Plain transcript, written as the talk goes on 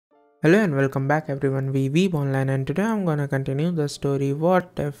Hello and welcome back everyone, we Weeb online, and today I'm gonna continue the story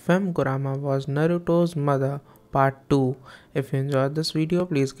What If Fem Kurama Was Naruto's Mother Part 2. If you enjoyed this video,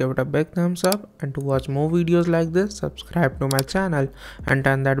 please give it a big thumbs up, and to watch more videos like this, subscribe to my channel and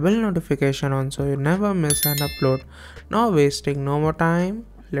turn that bell notification on so you never miss an upload. Now wasting no more time,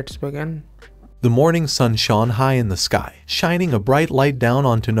 let's begin. The morning sun shone high in the sky, shining a bright light down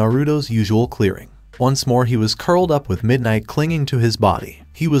onto Naruto's usual clearing. Once more he was curled up with midnight clinging to his body.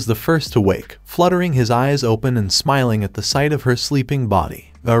 He was the first to wake, fluttering his eyes open and smiling at the sight of her sleeping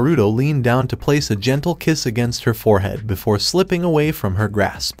body. Naruto leaned down to place a gentle kiss against her forehead before slipping away from her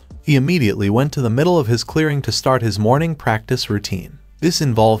grasp. He immediately went to the middle of his clearing to start his morning practice routine. This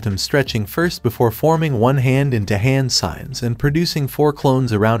involved him stretching first before forming one hand into hand signs and producing 4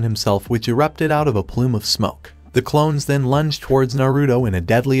 clones around himself which erupted out of a plume of smoke. The clones then lunged towards Naruto in a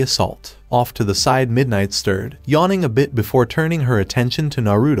deadly assault. Off to the side, Midnight stirred, yawning a bit before turning her attention to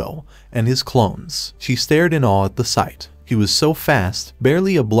Naruto and his clones. She stared in awe at the sight. He was so fast,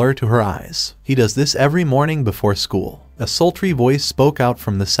 barely a blur to her eyes. He does this every morning before school. A sultry voice spoke out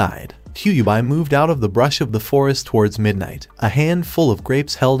from the side. Kyuubi moved out of the brush of the forest towards Midnight, a hand full of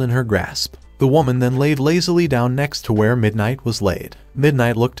grapes held in her grasp. The woman then laid lazily down next to where Midnight was laid.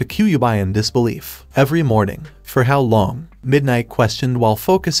 Midnight looked to Kyuubi in disbelief. Every morning. For how long? Midnight questioned while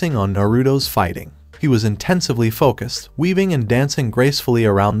focusing on Naruto's fighting. He was intensively focused, weaving and dancing gracefully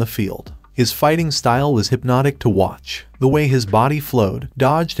around the field. His fighting style was hypnotic to watch. The way his body flowed,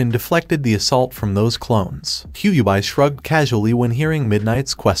 dodged and deflected the assault from those clones. Kyuubi shrugged casually when hearing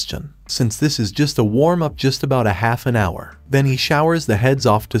Midnight's question. Since this is just a warm-up, just about a half an hour. Then he showers the heads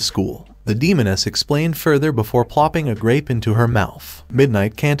off to school. The demoness explained further before plopping a grape into her mouth.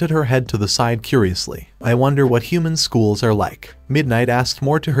 Midnight canted her head to the side curiously. I wonder what human schools are like. Midnight asked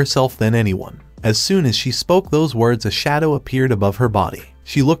more to herself than anyone. As soon as she spoke those words, a shadow appeared above her body.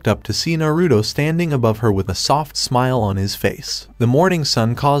 She looked up to see Naruto standing above her with a soft smile on his face. The morning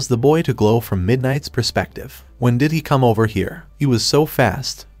sun caused the boy to glow from Midnight's perspective. When did he come over here? He was so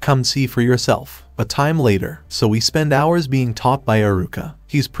fast. Come see for yourself. A time later, so we spend hours being taught by Aruka.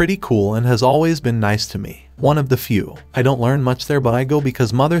 He's pretty cool and has always been nice to me. One of the few. I don't learn much there, but I go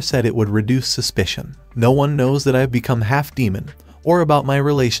because mother said it would reduce suspicion. No one knows that I've become half demon, or about my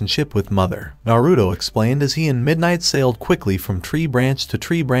relationship with mother. Naruto explained as he and Midnight sailed quickly from tree branch to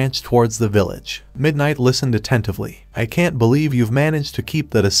tree branch towards the village. Midnight listened attentively. I can't believe you've managed to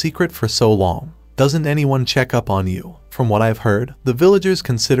keep that a secret for so long. Doesn't anyone check up on you? From what I've heard, the villagers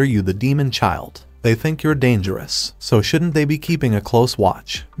consider you the demon child. They think you're dangerous, so shouldn't they be keeping a close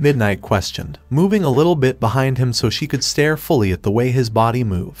watch? Midnight questioned, moving a little bit behind him so she could stare fully at the way his body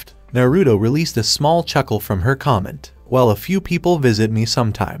moved. Naruto released a small chuckle from her comment. Well, a few people visit me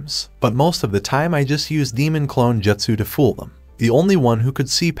sometimes, but most of the time I just use demon clone jutsu to fool them. The only one who could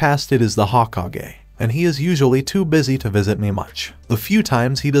see past it is the Hokage, and he is usually too busy to visit me much. The few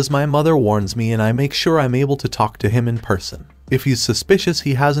times he does, my mother warns me and I make sure I'm able to talk to him in person. If he's suspicious,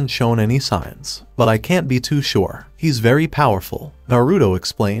 he hasn't shown any signs, but I can't be too sure. He's very powerful, Naruto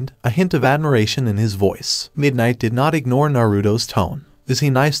explained, a hint of admiration in his voice. Midnight did not ignore Naruto's tone. Is he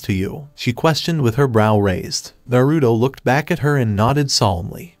nice to you? She questioned with her brow raised. Naruto looked back at her and nodded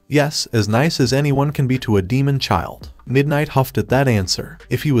solemnly. Yes, as nice as anyone can be to a demon child. Midnight huffed at that answer.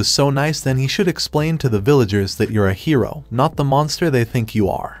 If he was so nice, then he should explain to the villagers that you're a hero, not the monster they think you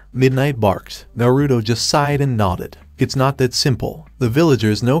are. Midnight barked. Naruto just sighed and nodded. It's not that simple. The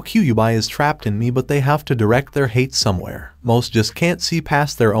villagers know Kyuubi is trapped in me, but they have to direct their hate somewhere. Most just can't see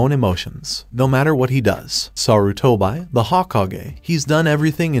past their own emotions, no matter what he does. Sarutobi, the Hokage, he's done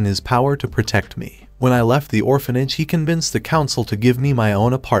everything in his power to protect me. When I left the orphanage, he convinced the council to give me my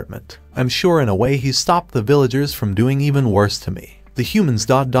own apartment. I'm sure in a way he's stopped the villagers from doing even worse to me. The humans ...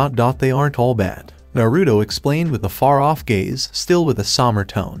 they aren't all bad. Naruto explained with a far-off gaze, still with a somber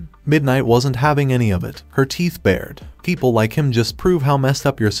tone. Midnight wasn't having any of it, her teeth bared. People like him just prove how messed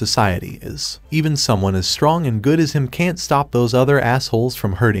up your society is. Even someone as strong and good as him can't stop those other assholes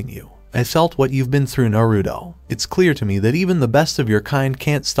from hurting you. I felt what you've been through, Naruto. It's clear to me that even the best of your kind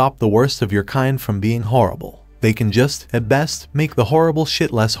can't stop the worst of your kind from being horrible. They can just, at best, make the horrible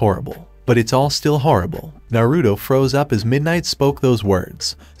shit less horrible. But it's all still horrible. Naruto froze up as Midnight spoke those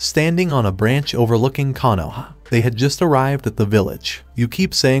words, standing on a branch overlooking Konoha. They had just arrived at the village. You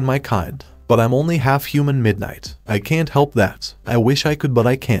keep saying my kind, but I'm only half human, Midnight. I can't help that. I wish I could, but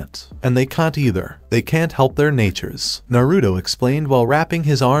I can't. And they can't either. They can't help their natures, Naruto explained while wrapping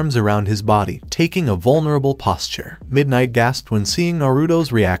his arms around his body, taking a vulnerable posture. Midnight gasped when seeing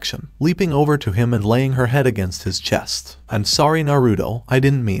Naruto's reaction, leaping over to him and laying her head against his chest. I'm sorry, Naruto, I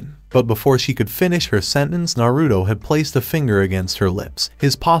didn't mean. But before she could finish her sentence, Naruto had placed a finger against her lips,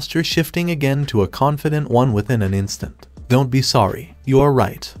 his posture shifting again to a confident one within an instant. Don't be sorry. You are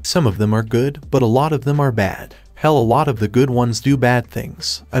right. Some of them are good, but a lot of them are bad. Hell, a lot of the good ones do bad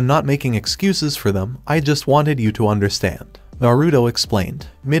things. I'm not making excuses for them, I just wanted you to understand. Naruto explained.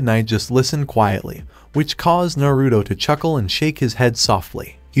 Midnight just listened quietly, which caused Naruto to chuckle and shake his head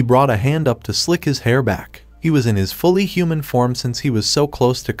softly. He brought a hand up to slick his hair back. He was in his fully human form since he was so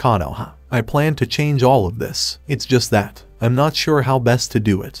close to Konoha. I plan to change all of this. It's just that I'm not sure how best to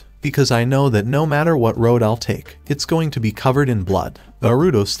do it, because I know that no matter what road I'll take, it's going to be covered in blood.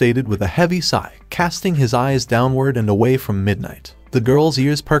 Naruto stated with a heavy sigh, casting his eyes downward and away from Midnight. The girl's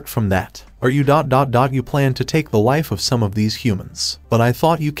ears perked from that. Are you ... You plan to take the life of some of these humans? But I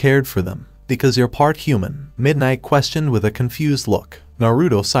thought you cared for them. Because you're part human? Midnight questioned with a confused look.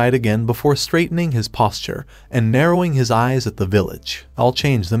 Naruto sighed again before straightening his posture and narrowing his eyes at the village. I'll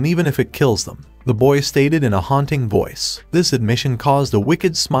change them even if it kills them, the boy stated in a haunting voice. This admission caused a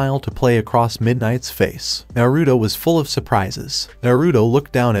wicked smile to play across Midnight's face. Naruto was full of surprises. Naruto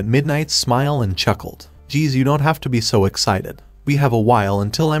looked down at Midnight's smile and chuckled. Geez, you don't have to be so excited. We have a while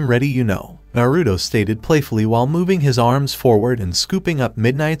until I'm ready, you know, Naruto stated playfully while moving his arms forward and scooping up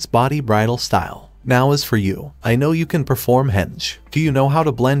Midnight's body bridal style. Now as for you, I know you can perform henge. Do you know how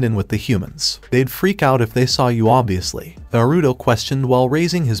to blend in with the humans? They'd freak out if they saw you, obviously, Naruto questioned while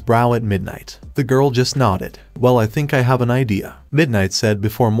raising his brow at Midnight. The girl just nodded. Well, I think I have an idea, Midnight said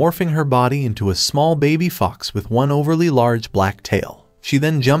before morphing her body into a small baby fox with one overly large black tail. She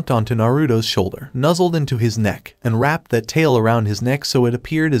then jumped onto Naruto's shoulder, nuzzled into his neck, and wrapped that tail around his neck so it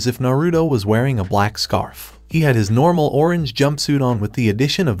appeared as if Naruto was wearing a black scarf. He had his normal orange jumpsuit on with the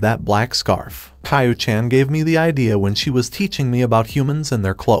addition of that black scarf. Kaio-chan gave me the idea when she was teaching me about humans and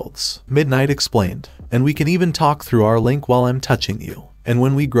their clothes, Midnight explained. And we can even talk through our link while I'm touching you. And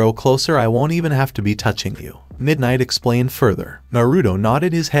when we grow closer, I won't even have to be touching you, Midnight explained further. Naruto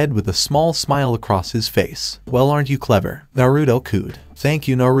nodded his head with a small smile across his face. Well, aren't you clever? Naruto cooed. Thank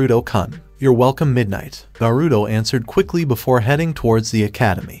you, Naruto-kun. You're welcome, Midnight, Naruto answered quickly before heading towards the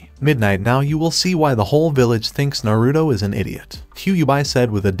academy. Midnight, now you will see why the whole village thinks Naruto is an idiot, Kyuubi said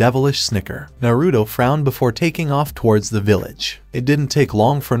with a devilish snicker. Naruto frowned before taking off towards the village. It didn't take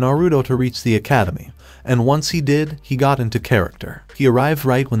long for Naruto to reach the academy, and once he did, he got into character. He arrived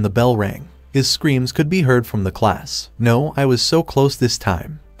right when the bell rang. His screams could be heard from the class. No, I was so close this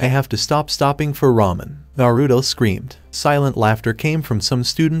time. I have to stop stopping for ramen, Naruto screamed. Silent laughter came from some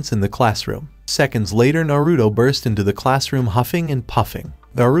students in the classroom. Seconds later, Naruto burst into the classroom huffing and puffing.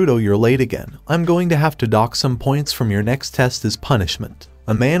 Naruto, you're late again. I'm going to have to dock some points from your next test as punishment,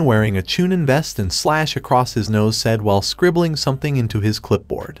 a man wearing a Chunin vest and slash across his nose said while scribbling something into his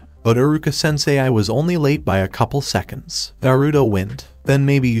clipboard. But Iruka-sensei, I was only late by a couple seconds, Naruto winked. Then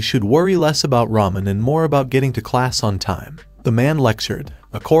maybe you should worry less about ramen and more about getting to class on time, the man lectured.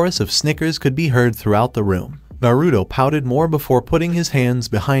 A chorus of snickers could be heard throughout the room. Naruto pouted more before putting his hands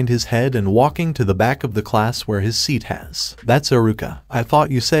behind his head and walking to the back of the class where his seat has. That's Iruka. I thought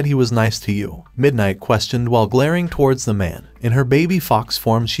you said he was nice to you, Midnight questioned while glaring towards the man. In her baby fox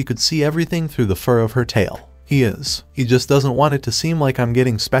form, she could see everything through the fur of her tail. He is. He just doesn't want it to seem like I'm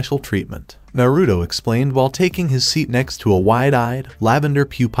getting special treatment, Naruto explained while taking his seat next to a wide-eyed,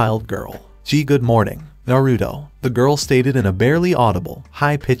 lavender-pupiled girl. Gee, good morning, Naruto, the girl stated in a barely audible,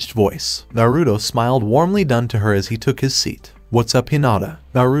 high-pitched voice. Naruto smiled warmly done to her as he took his seat. What's up, Hinata?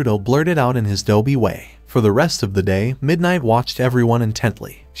 Naruto blurted out in his Dobby way. For the rest of the day, Midnight watched everyone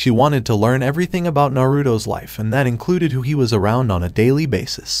intently. She wanted to learn everything about Naruto's life, and that included who he was around on a daily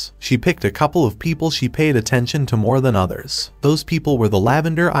basis. She picked a couple of people she paid attention to more than others. Those people were the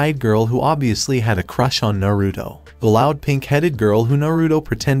lavender-eyed girl who obviously had a crush on Naruto, the loud pink-headed girl who Naruto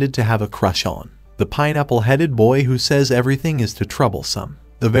pretended to have a crush on, the pineapple-headed boy who says everything is too troublesome,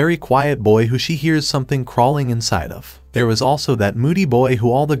 the very quiet boy who she hears something crawling inside of. There was also that moody boy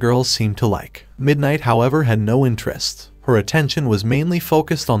who all the girls seemed to like. Midnight, however, had no interest. Her attention was mainly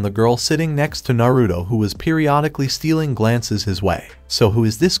focused on the girl sitting next to Naruto, who was periodically stealing glances his way. So who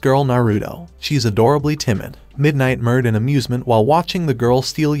is this girl, Naruto? She's adorably timid, Midnight murmured in amusement while watching the girl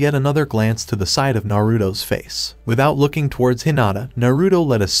steal yet another glance to the side of Naruto's face. Without looking towards Hinata, Naruto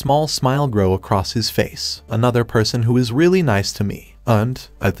let a small smile grow across his face. Another person who is really nice to me. And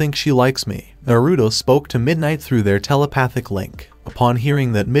I think she likes me, Naruto spoke to Midnight through their telepathic link. Upon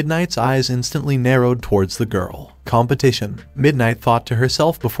hearing that, Midnight's eyes instantly narrowed towards the girl. Competition, Midnight thought to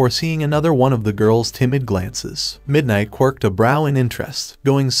herself before seeing another one of the girl's timid glances. Midnight quirked a brow in interest,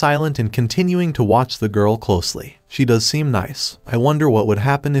 going silent and continuing to watch the girl closely. She does seem nice. I wonder what would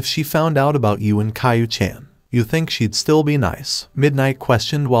happen if she found out about you and Kaio-chan. You think she'd still be nice? Midnight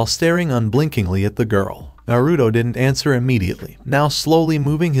questioned while staring unblinkingly at the girl. Naruto didn't answer immediately, now slowly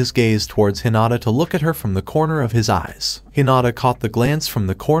moving his gaze towards Hinata to look at her from the corner of his eyes. Hinata caught the glance from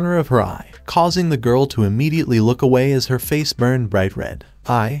the corner of her eye, causing the girl to immediately look away as her face burned bright red.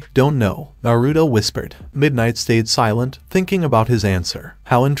 I don't know, Naruto whispered. Midnight stayed silent, thinking about his answer.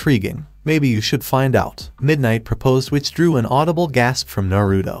 How intriguing. Maybe you should find out, Midnight proposed, which drew an audible gasp from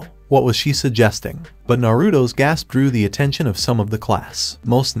Naruto. What was she suggesting? But Naruto's gasp drew the attention of some of the class,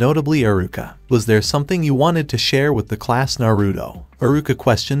 most notably Iruka. Was there something you wanted to share with the class, Naruto? Iruka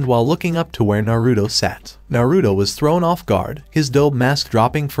questioned while looking up to where Naruto sat. Naruto was thrown off guard, his dope mask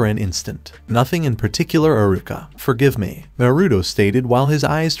dropping for an instant. Nothing in particular, Iruka. Forgive me, Naruto stated while his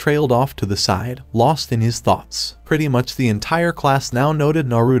eyes trailed off to the side, lost in his thoughts. Pretty much the entire class now noted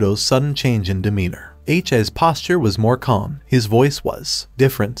Naruto's sudden change in demeanor. H's posture was more calm. His voice was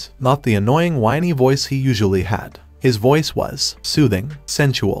different, not the annoying whiny voice he usually had. His voice was soothing,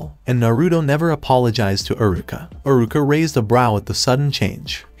 sensual, and Naruto never apologized to Iruka. Iruka raised a brow at the sudden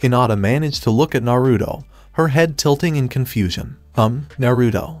change. Hinata managed to look at Naruto, her head tilting in confusion.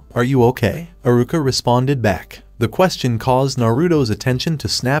 Naruto, are you okay? Iruka responded back. The question caused Naruto's attention to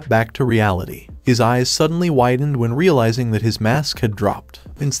snap back to reality. His eyes suddenly widened when realizing that his mask had dropped.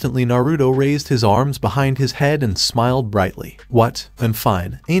 Instantly, Naruto raised his arms behind his head and smiled brightly. What? I'm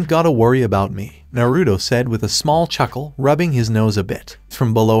fine. Ain't gotta worry about me, Naruto said with a small chuckle, rubbing his nose a bit.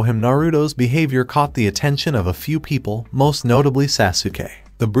 From below him, Naruto's behavior caught the attention of a few people, most notably Sasuke,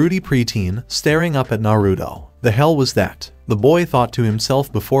 the broody preteen, staring up at Naruto. The hell was that? The boy thought to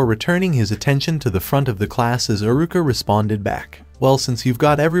himself before returning his attention to the front of the class as Iruka responded back. Well, since you've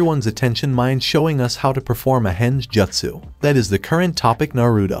got everyone's attention, mind showing us how to perform a henge jutsu? That is the current topic,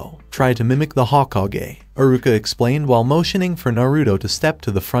 Naruto. Try to mimic the Hokage, Iruka explained while motioning for Naruto to step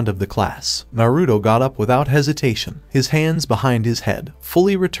to the front of the class. Naruto got up without hesitation, his hands behind his head,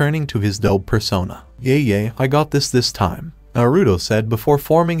 fully returning to his dope persona. Yeah, I got this time, Naruto said before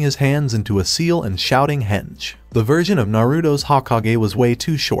forming his hands into a seal and shouting henge. The version of Naruto's Hokage was way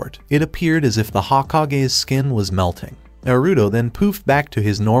too short. It appeared as if the Hokage's skin was melting. Naruto then poofed back to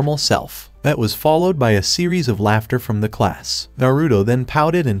his normal self. That was followed by a series of laughter from the class. Naruto then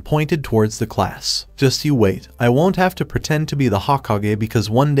pouted and pointed towards the class. Just you wait, I won't have to pretend to be the Hokage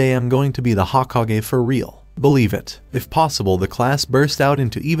because one day I'm going to be the Hokage for real. Believe it. If possible, the class burst out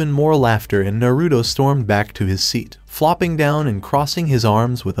into even more laughter and Naruto stormed back to his seat, flopping down and crossing his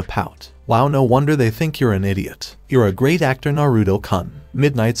arms with a pout. Wow, no wonder they think you're an idiot. You're a great actor, Naruto-kun,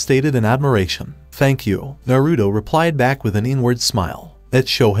 Midnight stated in admiration. Thank you, Naruto replied back with an inward smile. That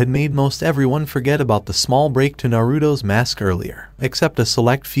show had made most everyone forget about the small break to Naruto's mask earlier, except a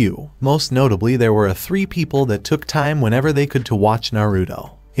select few. Most notably, there were three people that took time whenever they could to watch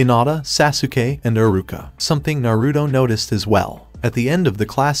Naruto: Hinata, Sasuke, and Iruka. Something Naruto noticed as well. At the end of the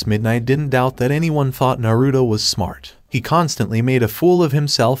class, Midnight didn't doubt that anyone thought Naruto was smart. He constantly made a fool of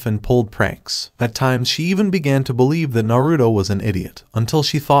himself and pulled pranks. At times, she even began to believe that Naruto was an idiot, until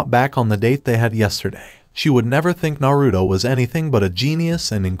she thought back on the date they had yesterday. She would never think Naruto was anything but a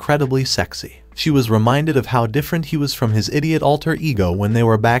genius and incredibly sexy. She was reminded of how different he was from his idiot alter ego when they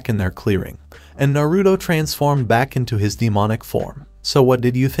were back in their clearing, and Naruto transformed back into his demonic form. So what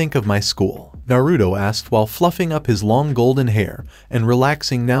did you think of my school? Naruto asked while fluffing up his long golden hair and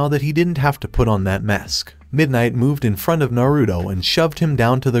relaxing now that he didn't have to put on that mask. Midnight moved in front of Naruto and shoved him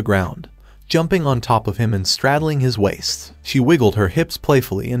down to the ground, jumping on top of him and straddling his waist. She wiggled her hips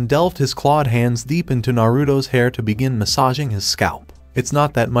playfully and delved his clawed hands deep into Naruto's hair to begin massaging his scalp. It's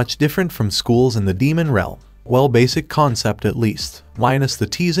not that much different from schools in the demon realm. Well, basic concept at least, minus the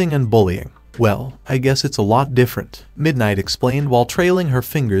teasing and bullying. Well, I guess it's a lot different, Midnight explained while trailing her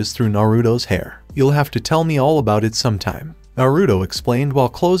fingers through Naruto's hair. You'll have to tell me all about it sometime, Naruto explained while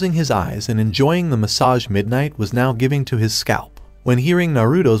closing his eyes and enjoying the massage Midnight was now giving to his scalp. When hearing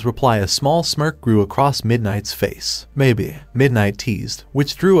Naruto's reply, a small smirk grew across Midnight's face. Maybe, Midnight teased,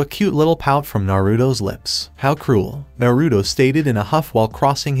 which drew a cute little pout from Naruto's lips. How cruel, Naruto stated in a huff while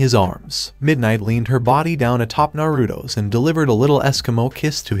crossing his arms. Midnight leaned her body down atop Naruto's and delivered a little Eskimo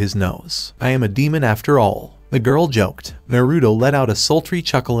kiss to his nose. I am a demon after all, the girl joked. Naruto let out a sultry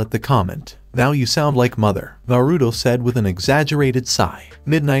chuckle at the comment. Now you sound like mother, Naruto said with an exaggerated sigh.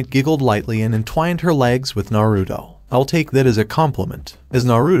 Midnight giggled lightly and entwined her legs with Naruto. I'll take that as a compliment. As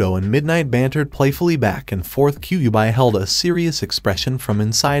Naruto and Midnight bantered playfully back and forth, Kyuubi held a serious expression from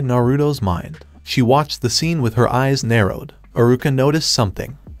inside Naruto's mind. She watched the scene with her eyes narrowed. Iruka noticed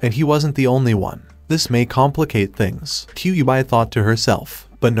something, and he wasn't the only one. This may complicate things, Kyuubi thought to herself.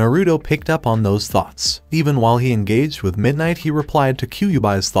 But Naruto picked up on those thoughts. Even while he engaged with Midnight, he replied to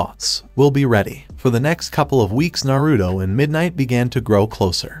Kyubai's thoughts. "We'll be ready." For the next couple of weeks, Naruto and Midnight began to grow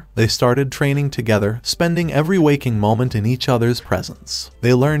closer. They started training together, spending every waking moment in each other's presence.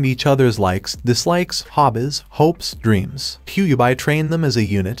 They learned each other's likes, dislikes, hobbies, hopes, dreams. Kyubai trained them as a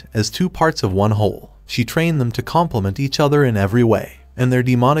unit, as two parts of one whole. She trained them to complement each other in every way, and their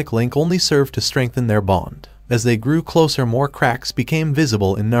demonic link only served to strengthen their bond. As they grew closer, more cracks became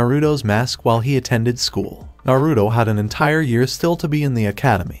visible in Naruto's mask while he attended school. Naruto had an entire year still to be in the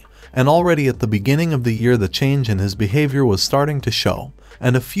academy, and already at the beginning of the year the change in his behavior was starting to show,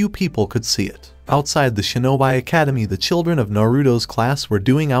 and a few people could see it. Outside the Shinobi Academy, the children of Naruto's class were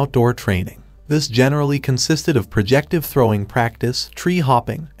doing outdoor training. This generally consisted of projective throwing practice, tree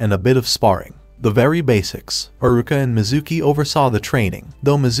hopping, and a bit of sparring. The very basics. Haruka and Mizuki oversaw the training,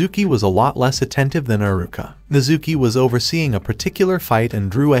 though Mizuki was a lot less attentive than Haruka. Mizuki was overseeing a particular fight and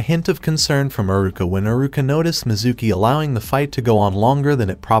drew a hint of concern from Haruka when Haruka noticed Mizuki allowing the fight to go on longer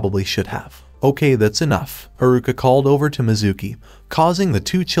than it probably should have. "Okay, that's enough," Haruka called over to Mizuki, causing the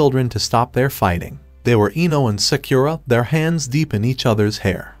two children to stop their fighting. They were Ino and Sakura, their hands deep in each other's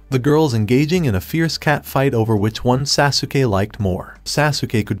hair. The girls engaging in a fierce cat fight over which one Sasuke liked more.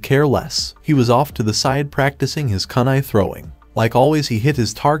 Sasuke could care less. He was off to the side practicing his kunai throwing. Like always, he hit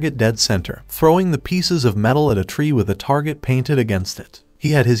his target dead center, throwing the pieces of metal at a tree with a target painted against it.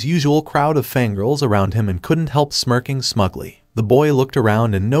 He had his usual crowd of fangirls around him and couldn't help smirking smugly. The boy looked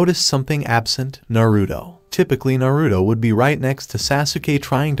around and noticed something absent: Naruto. Typically, Naruto would be right next to Sasuke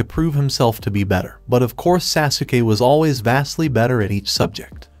trying to prove himself to be better. But of course, Sasuke was always vastly better at each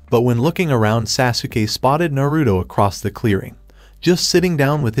subject. But when looking around, Sasuke spotted Naruto across the clearing, just sitting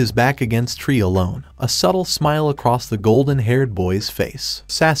down with his back against tree alone, a subtle smile across the golden-haired boy's face.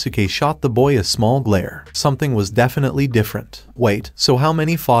 Sasuke shot the boy a small glare. Something was definitely different. "Wait, so how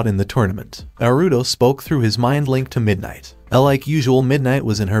many fought in the tournament?" Naruto spoke through his mind link to Midnight. Like usual, Midnight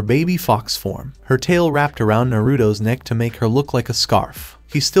was in her baby fox form, her tail wrapped around Naruto's neck to make her look like a scarf.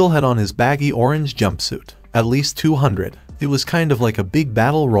 He still had on his baggy orange jumpsuit. At least 200. It was kind of like a big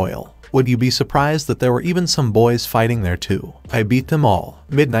battle royal. Would you be surprised that there were even some boys fighting there too? "I beat them all,"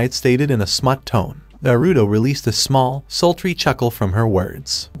 Midnight stated in a smut tone. Naruto released a small, sultry chuckle from her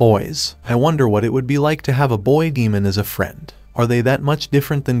words. "Boys. I wonder what it would be like to have a boy demon as a friend. Are they that much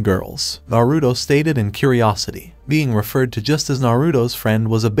different than girls?" Naruto stated in curiosity. Being referred to just as Naruto's friend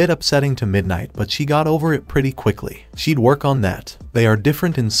was a bit upsetting to Midnight, but she got over it pretty quickly. She'd work on that. "They are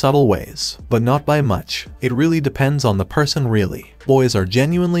different in subtle ways, but not by much. It really depends on the person really. Boys are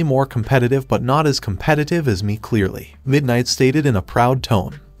genuinely more competitive, but not as competitive as me clearly," Midnight stated in a proud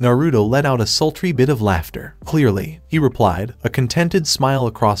tone. Naruto let out a sultry bit of laughter. "Clearly," he replied, a contented smile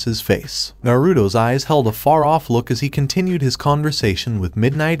across his face. Naruto's eyes held a far-off look as he continued his conversation with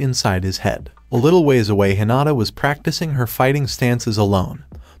Midnight inside his head. A little ways away, Hinata was practicing her fighting stances alone,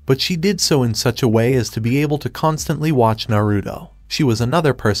 but she did so in such a way as to be able to constantly watch Naruto. She was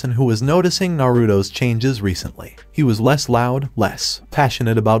another person who was noticing Naruto's changes recently. He was less loud, less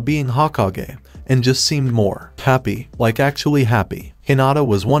passionate about being Hokage, and just seemed more happy, like actually happy. Hinata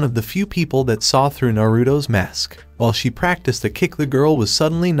was one of the few people that saw through Naruto's mask. While she practiced a kick, the girl was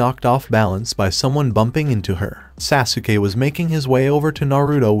suddenly knocked off balance by someone bumping into her. Sasuke was making his way over to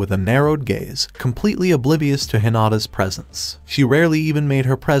Naruto with a narrowed gaze, completely oblivious to Hinata's presence. She rarely even made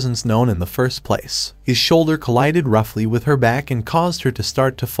her presence known in the first place. His shoulder collided roughly with her back and caused her to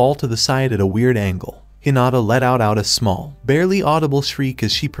start to fall to the side at a weird angle. Hinata let out a small, barely audible shriek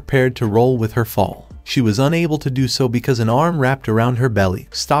as she prepared to roll with her fall. She was unable to do so because an arm wrapped around her belly,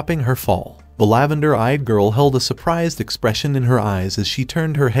 stopping her fall. The lavender-eyed girl held a surprised expression in her eyes as she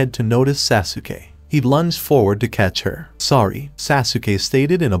turned her head to notice Sasuke. He lunged forward to catch her. "Sorry," Sasuke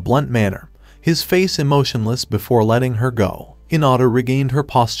stated in a blunt manner, his face emotionless before letting her go. Hinata regained her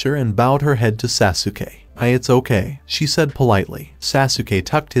posture and bowed her head to Sasuke. It's okay," she said politely. Sasuke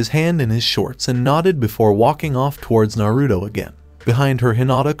tucked his hand in his shorts and nodded before walking off towards Naruto again. Behind her,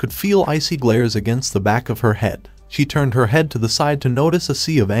 Hinata could feel icy glares against the back of her head. She turned her head to the side to notice a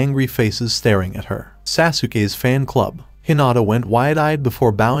sea of angry faces staring at her. Sasuke's fan club. Hinata went wide-eyed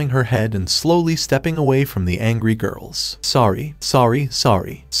before bowing her head and slowly stepping away from the angry girls. Sorry.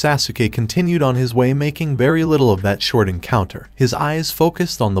 Sasuke continued on his way, making very little of that short encounter, his eyes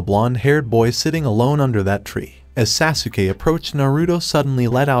focused on the blonde-haired boy sitting alone under that tree. As Sasuke approached, Naruto suddenly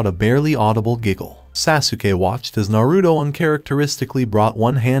let out a barely audible giggle. Sasuke watched as Naruto uncharacteristically brought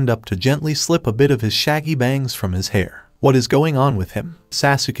one hand up to gently slip a bit of his shaggy bangs from his hair. What is going on with him?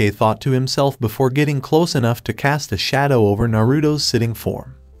 Sasuke thought to himself before getting close enough to cast a shadow over Naruto's sitting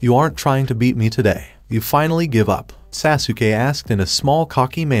form. You aren't trying to beat me today. You finally give up. Sasuke asked in a small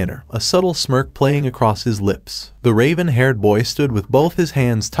cocky manner, a subtle smirk playing across his lips. The raven-haired boy stood with both his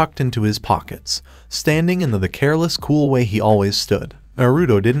hands tucked into his pockets, standing in the careless cool way he always stood.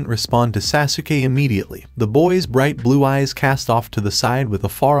 Naruto didn't respond to Sasuke immediately. The boy's bright blue eyes cast off to the side with a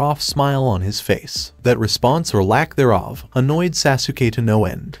far-off smile on his face. That response or lack thereof annoyed Sasuke to no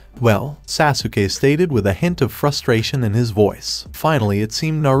end. "Well," Sasuke stated with a hint of frustration in his voice. Finally, it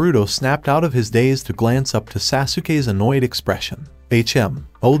seemed Naruto snapped out of his daze to glance up to Sasuke's annoyed expression.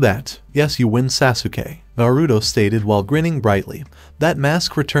 "Oh that. Yes, you win, Sasuke," Naruto stated while grinning brightly, that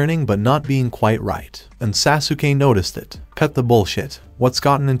mask returning but not being quite right. And Sasuke noticed it. "Cut the bullshit. What's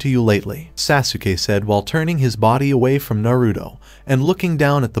gotten into you lately?" Sasuke said while turning his body away from Naruto and looking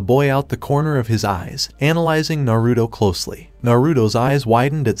down at the boy out the corner of his eyes, analyzing Naruto closely. Naruto's eyes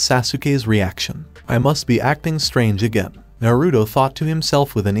widened at Sasuke's reaction. "I must be acting strange again," Naruto thought to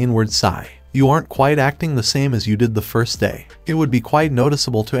himself with an inward sigh. "You aren't quite acting the same as you did the first day. It would be quite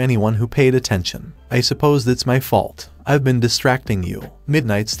noticeable to anyone who paid attention. I suppose it's my fault. I've been distracting you,"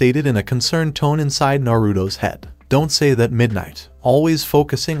 Midnight stated in a concerned tone inside Naruto's head. "Don't say that, Midnight. Always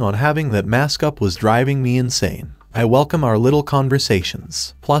focusing on having that mask up was driving me insane. I welcome our little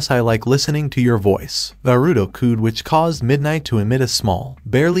conversations. Plus I like listening to your voice," Naruto cooed, which caused Midnight to emit a small,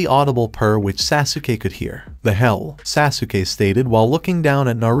 barely audible purr which Sasuke could hear. "The hell?" Sasuke stated while looking down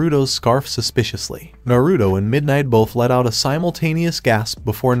at Naruto's scarf suspiciously. Naruto and Midnight both let out a simultaneous gasp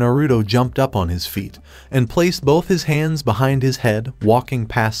before Naruto jumped up on his feet and placed both his hands behind his head, walking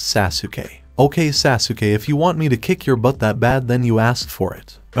past Sasuke. "Okay, Sasuke, if you want me to kick your butt that bad, then you asked for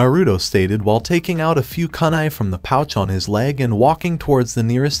it," Naruto stated while taking out a few kunai from the pouch on his leg and walking towards the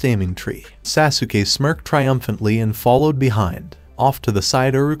nearest aiming tree. Sasuke smirked triumphantly and followed behind. Off to the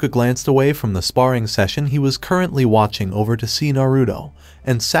side, Iruka glanced away from the sparring session he was currently watching over to see Naruto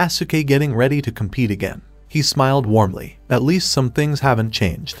and Sasuke getting ready to compete again. He smiled warmly. At least some things haven't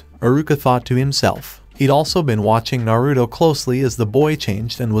changed, Iruka thought to himself. He'd also been watching Naruto closely as the boy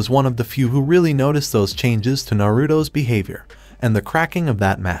changed and was one of the few who really noticed those changes to Naruto's behavior and the cracking of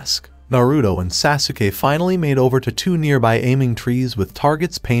that mask. Naruto and Sasuke finally made over to two nearby aiming trees with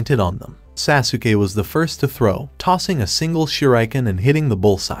targets painted on them. Sasuke was the first to throw, tossing a single shuriken and hitting the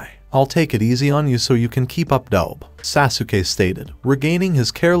bullseye. "I'll take it easy on you so you can keep up, dope," Sasuke stated, regaining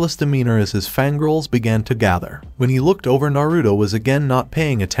his careless demeanor as his fangirls began to gather. When he looked over, Naruto was again not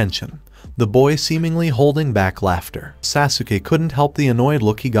paying attention, the boy seemingly holding back laughter. Sasuke couldn't help the annoyed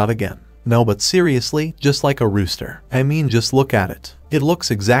look he got again. "No, but seriously, just like a rooster. I mean, just look at it. It looks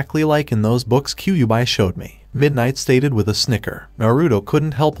exactly like in those books Kyuubi showed me," Midnight stated with a snicker. Naruto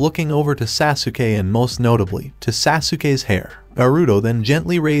couldn't help looking over to Sasuke and most notably to Sasuke's hair. Naruto then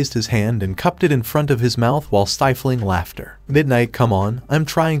gently raised his hand and cupped it in front of his mouth while stifling laughter. "Midnight, come on, I'm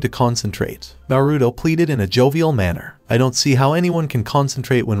trying to concentrate," Naruto pleaded in a jovial manner. "I don't see how anyone can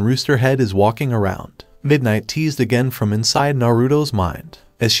concentrate when Rooster Head is walking around," Midnight teased again from inside Naruto's mind.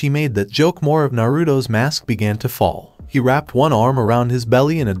 As she made that joke, more of Naruto's mask began to fall. He wrapped one arm around his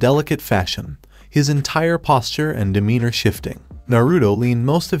belly in a delicate fashion, his entire posture and demeanor shifting. Naruto leaned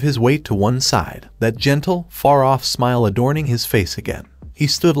most of his weight to one side, that gentle, far-off smile adorning his face again. He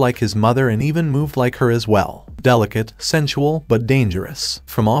stood like his mother and even moved like her as well. Delicate, sensual, but dangerous.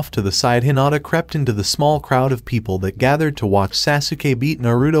 From off to the side, Hinata crept into the small crowd of people that gathered to watch Sasuke beat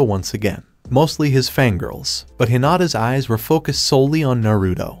Naruto once again. Mostly his fangirls, but Hinata's eyes were focused solely on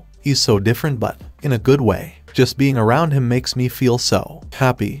Naruto. "He's so different, but in a good way. Just being around him makes me feel so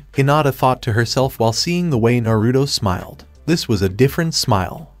happy," Hinata thought to herself while seeing the way Naruto smiled. This was a different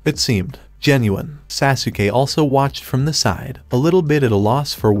smile. It seemed genuine. Sasuke also watched from the side, a little bit at a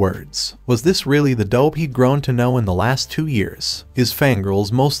loss for words. Was this really the dope he'd grown to know in the last 2 years? His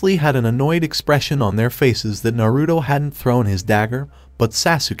fangirls mostly had an annoyed expression on their faces that Naruto hadn't thrown his dagger, but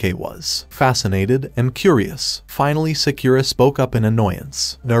Sasuke was fascinated and curious. Finally, Sakura spoke up in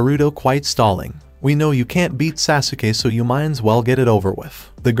annoyance. Naruto quite stalling. "We know you can't beat Sasuke, so you might as well get it over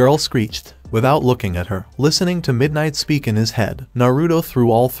with," the girl screeched. Without looking at her, listening to Midnight speak in his head, Naruto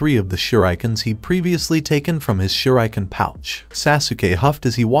threw all 3 of the shurikens he'd previously taken from his shuriken pouch. Sasuke huffed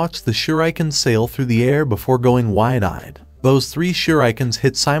as he watched the shurikens sail through the air before going wide-eyed. Those 3 shurikens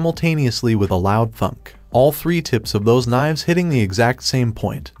hit simultaneously with a loud thunk. All 3 tips of those knives hitting the exact same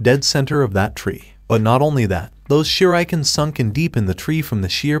point, dead center of that tree. But not only that, those shurikens sunk in deep in the tree from the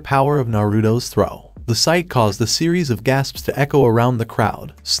sheer power of Naruto's throw. The sight caused a series of gasps to echo around the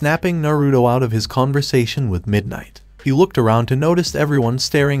crowd, snapping Naruto out of his conversation with Midnight. He looked around to notice everyone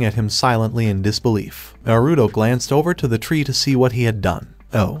staring at him silently in disbelief. Naruto glanced over to the tree to see what he had done.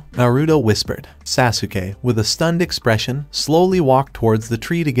 "Oh," Naruto whispered. Sasuke, with a stunned expression, slowly walked towards the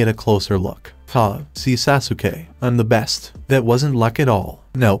tree to get a closer look. "Ha, see Sasuke, I'm the best." "That wasn't luck at all."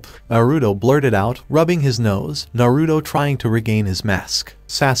 "Nope," Naruto blurted out, rubbing his nose, Naruto trying to regain his mask.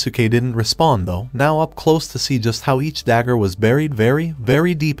 Sasuke didn't respond though, now up close to see just how each dagger was buried very,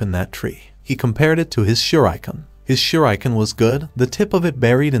 very deep in that tree. He compared it to his shuriken. His shuriken was good, the tip of it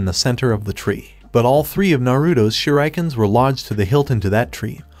buried in the center of the tree. But all three of Naruto's shurikens were lodged to the hilt into that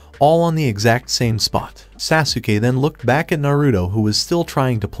tree, all on the exact same spot. Sasuke then looked back at Naruto, who was still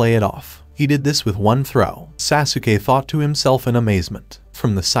trying to play it off. He did this with one throw. Sasuke thought to himself in amazement.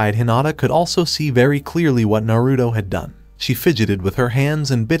 From the side, Hinata could also see very clearly what Naruto had done. She fidgeted with her hands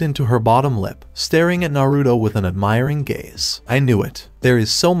and bit into her bottom lip, staring at Naruto with an admiring gaze. "I knew it. There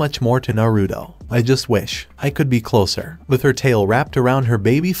is so much more to Naruto. I just wish I could be closer." With her tail wrapped around her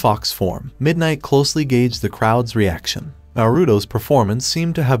baby fox form, Midnight closely gauged the crowd's reaction. Naruto's performance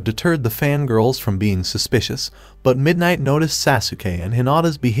seemed to have deterred the fangirls from being suspicious, but Midnight noticed Sasuke and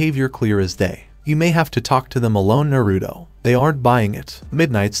Hinata's behavior clear as day. "You may have to talk to them alone, Naruto. They aren't buying it,"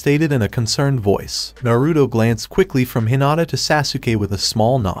 Midnight stated in a concerned voice. Naruto glanced quickly from Hinata to Sasuke with a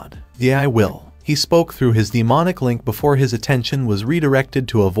small nod. "Yeah, I will." He spoke through his demonic link before his attention was redirected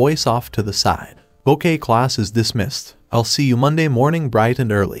to a voice off to the side. "Okay, class is dismissed. I'll see you Monday morning bright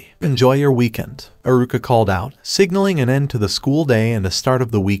and early. Enjoy your weekend," Iruka called out, signaling an end to the school day and a start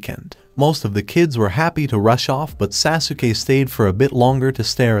of the weekend. Most of the kids were happy to rush off, but Sasuke stayed for a bit longer to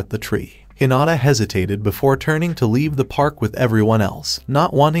stare at the tree. Hinata hesitated before turning to leave the park with everyone else,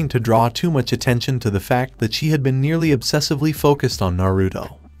 not wanting to draw too much attention to the fact that she had been nearly obsessively focused on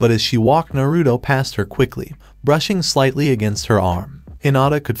Naruto. But as she walked, Naruto passed her quickly, brushing slightly against her arm.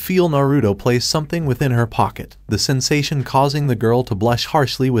 Hinata could feel Naruto place something within her pocket, the sensation causing the girl to blush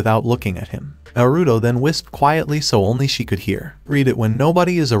harshly without looking at him. Naruto then whispered quietly so only she could hear, "Read it when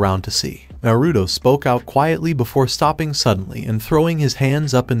nobody is around to see." Naruto spoke out quietly before stopping suddenly and throwing his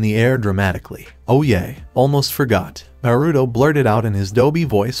hands up in the air dramatically. "Oh yay, almost forgot," Naruto blurted out in his doby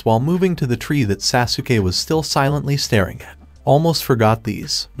voice while moving to the tree that Sasuke was still silently staring at. "Almost forgot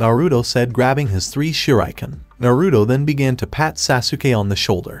these," Naruto said, grabbing his 3 shuriken. Naruto then began to pat Sasuke on the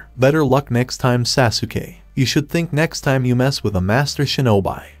shoulder. "Better luck next time, Sasuke. You should think next time you mess with a master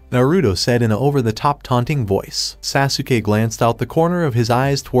shinobi," Naruto said in an over-the-top taunting voice. Sasuke glanced out the corner of his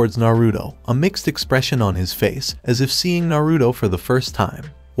eyes towards Naruto, a mixed expression on his face, as if seeing Naruto for the first time.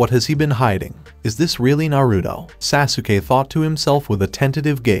 What has he been hiding? Is this really Naruto? Sasuke thought to himself with a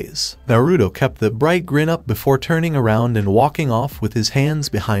tentative gaze. Naruto kept the bright grin up before turning around and walking off with his hands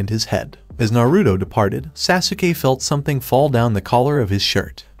behind his head. As Naruto departed, Sasuke felt something fall down the collar of his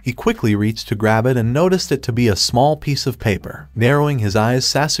shirt. He quickly reached to grab it and noticed it to be a small piece of paper. Narrowing his eyes,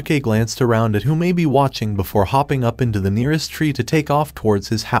 Sasuke glanced around at who may be watching before hopping up into the nearest tree to take off towards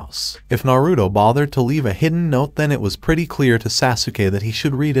his house. If Naruto bothered to leave a hidden note, then it was pretty clear to Sasuke that he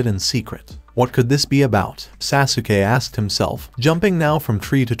should read it in secret. What could this be about? Sasuke asked himself, jumping now from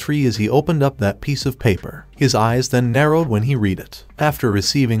tree to tree as he opened up that piece of paper. His eyes then narrowed when he read it. After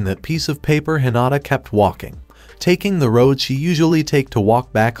receiving that piece of paper, Hinata kept walking, taking the road she usually take to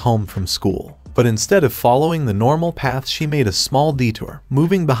walk back home from school. But instead of following the normal path, she made a small detour,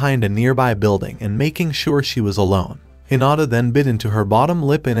 moving behind a nearby building and making sure she was alone. Hinata then bit into her bottom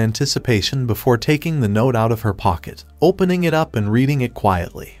lip in anticipation before taking the note out of her pocket, opening it up and reading it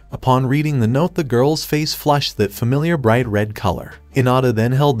quietly. Upon reading the note, the girl's face flushed that familiar bright red color. Hinata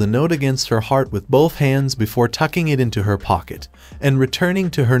then held the note against her heart with both hands before tucking it into her pocket and returning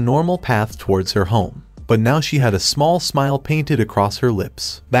to her normal path towards her home. But now she had a small smile painted across her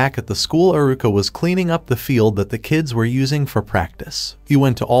lips. Back at the school, Iruka was cleaning up the field that the kids were using for practice. He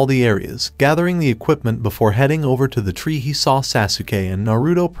went to all the areas, gathering the equipment before heading over to the tree he saw Sasuke and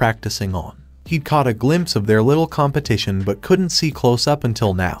Naruto practicing on. He'd caught a glimpse of their little competition but couldn't see close up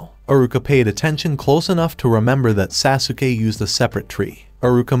until now. Iruka paid attention close enough to remember that Sasuke used a separate tree.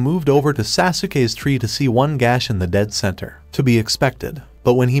 Iruka moved over to Sasuke's tree to see one gash in the dead center. To be expected.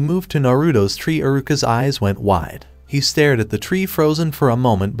 But when he moved to Naruto's tree, Iruka's eyes went wide. He stared at the tree, frozen for a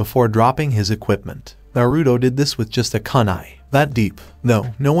moment before dropping his equipment. Naruto did this with just a kunai. That deep.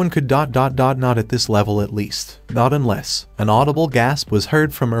 No one could ... not at this level at least. Not unless. An audible gasp was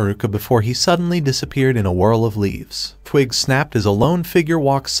heard from Iruka before he suddenly disappeared in a whirl of leaves. Twigs snapped as a lone figure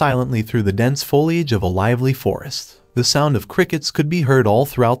walked silently through the dense foliage of a lively forest. The sound of crickets could be heard all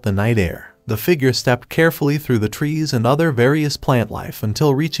throughout the night air. The figure stepped carefully through the trees and other various plant life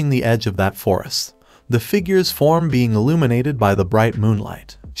until reaching the edge of that forest, the figure's form being illuminated by the bright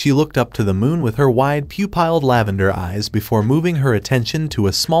moonlight. She looked up to the moon with her wide pupilled lavender eyes before moving her attention to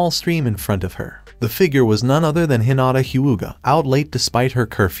a small stream in front of her. The figure was none other than Hinata Hyuga, out late despite her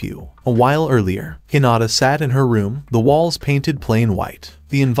curfew. A while earlier, Hinata sat in her room, the walls painted plain white.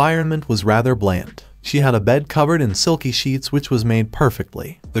 The environment was rather bland. She had a bed covered in silky sheets which was made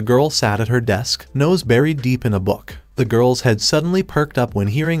perfectly. The girl sat at her desk, nose buried deep in a book. The girl's head suddenly perked up when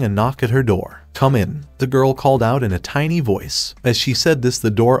hearing a knock at her door. "Come in," the girl called out in a tiny voice. As she said this,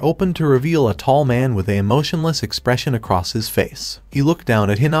 the door opened to reveal a tall man with a emotionless expression across his face. He looked down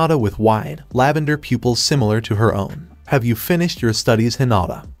at Hinata with wide, lavender pupils similar to her own. "Have you finished your studies,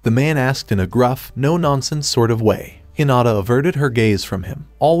 Hinata?" the man asked in a gruff, no-nonsense sort of way. Hinata averted her gaze from him,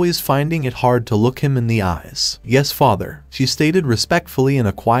 always finding it hard to look him in the eyes. "Yes, father," she stated respectfully in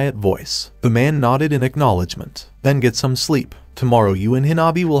a quiet voice. The man nodded in acknowledgement. "Then get some sleep. Tomorrow you and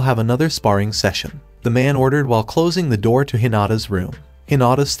Hinabi will have another sparring session," the man ordered while closing the door to Hinata's room.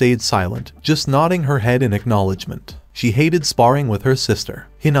 Hinata stayed silent, just nodding her head in acknowledgement. She hated sparring with her sister.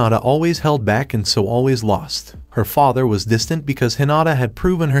 Hinata always held back and so always lost. Her father was distant because Hinata had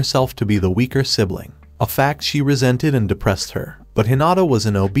proven herself to be the weaker sibling. A fact she resented and depressed her. But Hinata was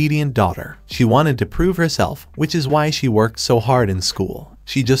an obedient daughter. She wanted to prove herself, which is why she worked so hard in school.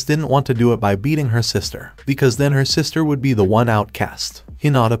 She just didn't want to do it by beating her sister, because then her sister would be the one outcast.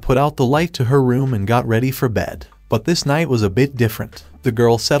 Hinata put out the light to her room and got ready for bed. But this night was a bit different. The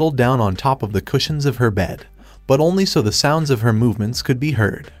girl settled down on top of the cushions of her bed, but only so the sounds of her movements could be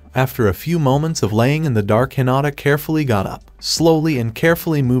heard. After a few moments of laying in the dark, Hinata carefully got up, slowly and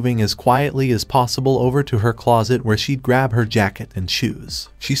carefully moving as quietly as possible over to her closet where she'd grab her jacket and shoes.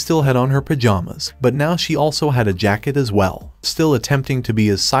 She still had on her pajamas, but now she also had a jacket as well. Still attempting to be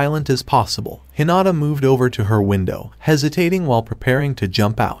as silent as possible, Hinata moved over to her window, hesitating while preparing to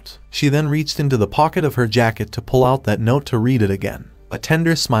jump out. She then reached into the pocket of her jacket to pull out that note to read it again. A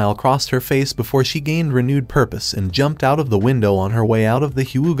tender smile crossed her face before she gained renewed purpose and jumped out of the window on her way out of the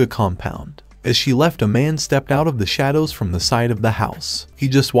Hyuga compound. As she left, a man stepped out of the shadows from the side of the house. He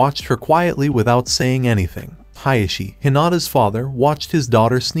just watched her quietly without saying anything. Hayashi, Hinata's father, watched his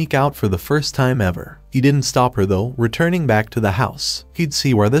daughter sneak out for the first time ever. He didn't stop her though, returning back to the house. He'd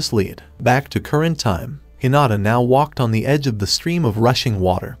see where this led. Back to current time. Hinata now walked on the edge of the stream of rushing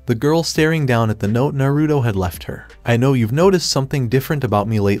water, the girl staring down at the note Naruto had left her. "I know you've noticed something different about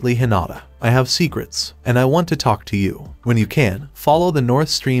me lately, Hinata. I have secrets, and I want to talk to you. When you can, follow the north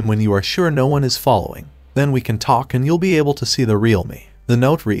stream when you are sure no one is following. Then we can talk and you'll be able to see the real me." The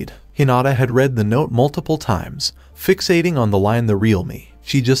note read. Hinata had read the note multiple times, fixating on the line "the real me."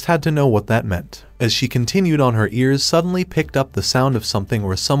 She just had to know what that meant. As she continued on, her ears suddenly picked up the sound of something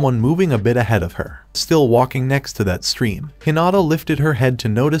or someone moving a bit ahead of her. Still walking next to that stream, Hinata lifted her head to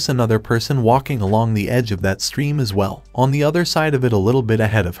notice another person walking along the edge of that stream as well, on the other side of it a little bit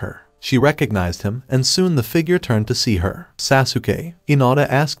ahead of her. She recognized him, and soon the figure turned to see her. "Sasuke?" Hinata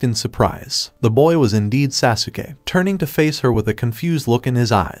asked in surprise. The boy was indeed Sasuke, turning to face her with a confused look in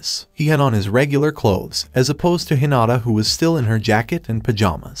his eyes. He had on his regular clothes, as opposed to Hinata, who was still in her jacket and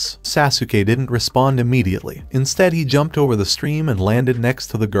pajamas. Sasuke didn't respond immediately. Instead, he jumped over the stream and landed next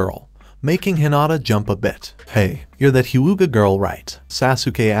to the girl, making Hinata jump a bit. "Hey, you're that Hyuga girl, right?"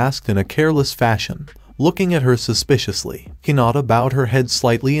 Sasuke asked in a careless fashion, looking at her suspiciously. Hinata bowed her head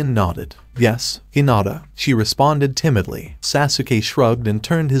slightly and nodded. "Yes, Hinata," she responded timidly. Sasuke shrugged and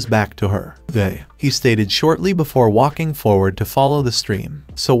turned his back to her. "They," he stated shortly before walking forward to follow the stream.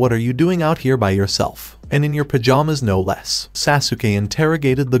 "So what are you doing out here by yourself? And in your pajamas no less?" Sasuke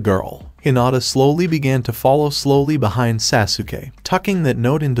interrogated the girl. Hinata slowly began to follow slowly behind Sasuke, tucking that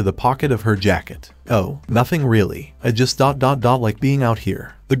note into the pocket of her jacket. "Oh, nothing really. I just like being out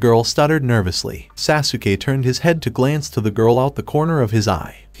here." The girl stuttered nervously. Sasuke turned his head to glance to the girl out the corner of his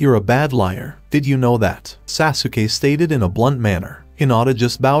eye. "You're a bad liar. Did you know that?" Sasuke stated in a blunt manner. Hinata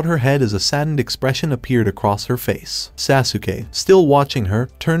just bowed her head as a saddened expression appeared across her face. Sasuke, still watching her,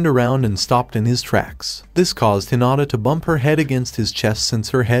 turned around and stopped in his tracks. This caused Hinata to bump her head against his chest since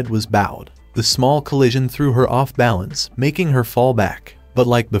her head was bowed. The small collision threw her off balance, making her fall back. But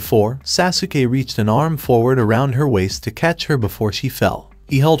like before, Sasuke reached an arm forward around her waist to catch her before she fell.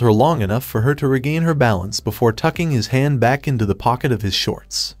 He held her long enough for her to regain her balance before tucking his hand back into the pocket of his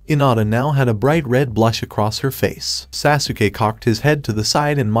shorts. Hinata now had a bright red blush across her face. Sasuke cocked his head to the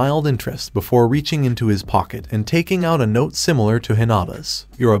side in mild interest before reaching into his pocket and taking out a note similar to Hinata's.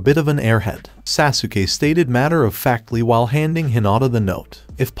 "You're a bit of an airhead," Sasuke stated matter-of-factly while handing Hinata the note.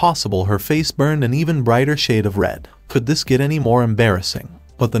 If possible, her face burned an even brighter shade of red. Could this get any more embarrassing?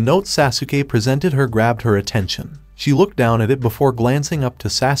 But the note Sasuke presented her grabbed her attention. She looked down at it before glancing up to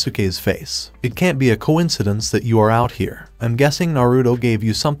Sasuke's face. "It can't be a coincidence that you are out here. I'm guessing Naruto gave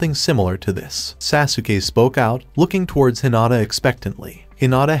you something similar to this." Sasuke spoke out, looking towards Hinata expectantly.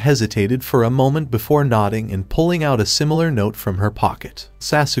 Hinata hesitated for a moment before nodding and pulling out a similar note from her pocket.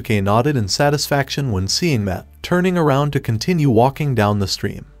 Sasuke nodded in satisfaction when seeing that, turning around to continue walking down the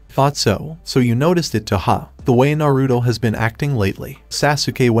stream. "Thought so. So you noticed it, the way Naruto has been acting lately."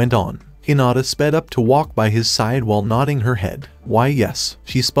 Sasuke went on. Hinata sped up to walk by his side while nodding her head. "Why yes,"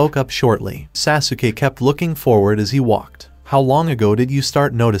 she spoke up shortly. Sasuke kept looking forward as he walked. "How long ago did you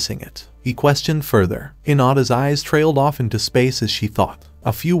start noticing it?" he questioned further. Hinata's eyes trailed off into space as she thought.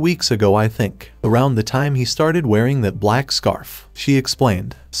 "A few weeks ago, I think. Around the time he started wearing that black scarf," she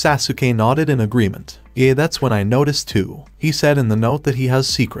explained. Sasuke nodded in agreement. "Yeah, that's when I noticed too. He said in the note that he has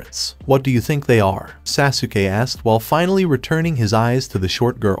secrets." "What do you think they are?" Sasuke asked while finally returning his eyes to the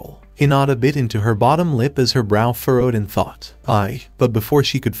short girl. Hinata bit into her bottom lip as her brow furrowed in thought. But before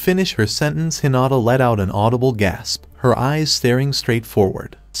she could finish her sentence, Hinata let out an audible gasp, her eyes staring straight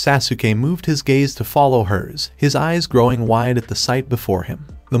forward. Sasuke moved his gaze to follow hers, his eyes growing wide at the sight before him.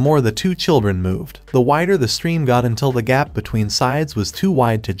 The more the two children moved, the wider the stream got until the gap between sides was too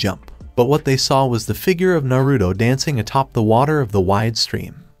wide to jump. But what they saw was the figure of Naruto dancing atop the water of the wide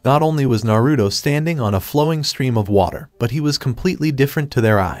stream. Not only was Naruto standing on a flowing stream of water, but he was completely different to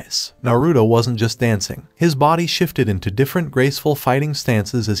their eyes. Naruto wasn't just dancing. His body shifted into different graceful fighting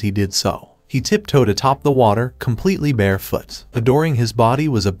stances as he did so. He tiptoed atop the water, completely barefoot. Adoring his body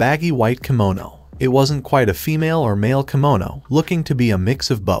was a baggy white kimono. It wasn't quite a female or male kimono, looking to be a mix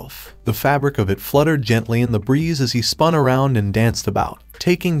of both. The fabric of it fluttered gently in the breeze as he spun around and danced about,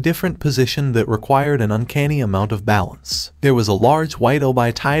 taking different positions that required an uncanny amount of balance. There was a large white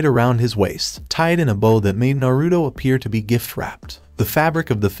obi tied around his waist, tied in a bow that made Naruto appear to be gift-wrapped. The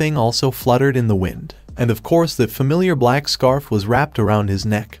fabric of the thing also fluttered in the wind. And of course that familiar black scarf was wrapped around his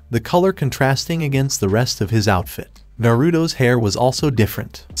neck, the color contrasting against the rest of his outfit. Naruto's hair was also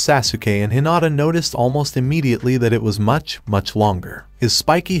different. Sasuke and Hinata noticed almost immediately that it was much longer. His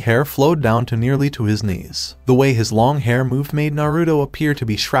spiky hair flowed down to nearly to his knees. The way his long hair moved made Naruto appear to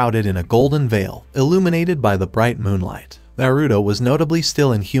be shrouded in a golden veil, illuminated by the bright moonlight. Naruto was notably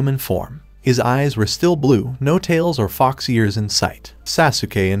still in human form. His eyes were still blue, no tails or fox ears in sight.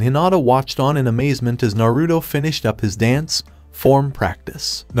 Sasuke and Hinata watched on in amazement as Naruto finished up his dance form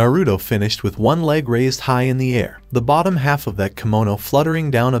practice. Naruto finished with one leg raised high in the air, the bottom half of that kimono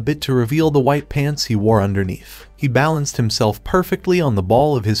fluttering down a bit to reveal the white pants he wore underneath. He balanced himself perfectly on the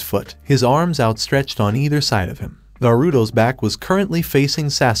ball of his foot, his arms outstretched on either side of him. Naruto's back was currently facing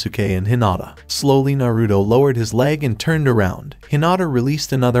Sasuke and Hinata. Slowly Naruto lowered his leg and turned around. Hinata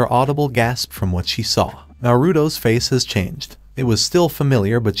released another audible gasp from what she saw. Naruto's face has changed. It was still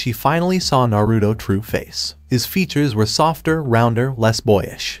familiar, but she finally saw Naruto's true face. His features were softer, rounder, less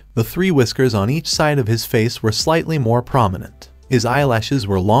boyish. The three whiskers on each side of his face were slightly more prominent. His eyelashes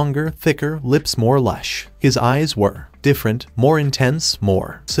were longer, thicker, lips more lush. His eyes were different, more intense,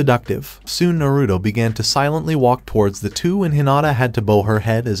 more seductive. Soon Naruto began to silently walk towards the two and Hinata had to bow her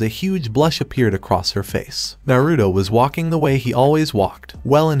head as a huge blush appeared across her face. Naruto was walking the way he always walked,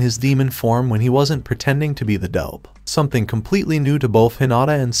 well in his demon form when he wasn't pretending to be the dope. Something completely new to both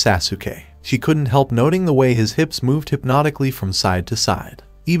Hinata and Sasuke. She couldn't help noting the way his hips moved hypnotically from side to side.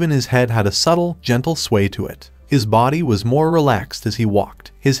 Even his head had a subtle, gentle sway to it. His body was more relaxed as he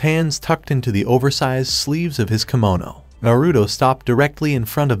walked, his hands tucked into the oversized sleeves of his kimono. Naruto stopped directly in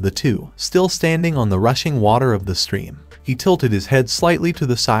front of the two, still standing on the rushing water of the stream. He tilted his head slightly to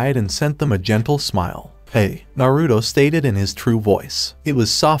the side and sent them a gentle smile. "Hey," Naruto stated in his true voice. It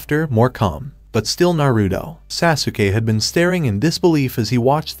was softer, more calm, but still Naruto. Sasuke had been staring in disbelief as he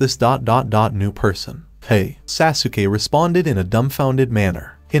watched this new person. "Hey," Sasuke responded in a dumbfounded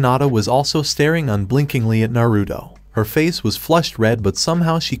manner. Hinata was also staring unblinkingly at Naruto. Her face was flushed red, but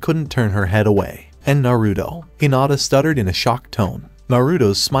somehow she couldn't turn her head away. "And Naruto?" Hinata stuttered in a shocked tone.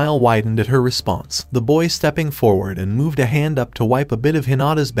 Naruto's smile widened at her response, the boy stepping forward and moved a hand up to wipe a bit of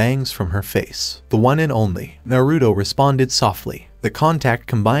Hinata's bangs from her face. "The one and only," Naruto responded softly. The contact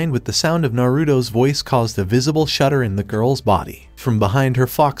combined with the sound of Naruto's voice caused a visible shudder in the girl's body. From behind her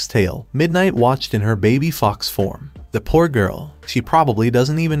foxtail, Midnight watched in her baby fox form. "The poor girl, she probably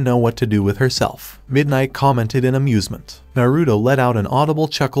doesn't even know what to do with herself," Midnight commented in amusement. Naruto let out an audible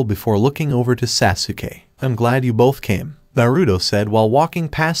chuckle before looking over to Sasuke. "I'm glad you both came," Naruto said while walking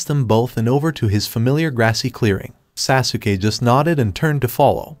past them both and over to his familiar grassy clearing. Sasuke just nodded and turned to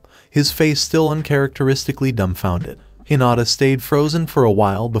follow, his face still uncharacteristically dumbfounded. Hinata stayed frozen for a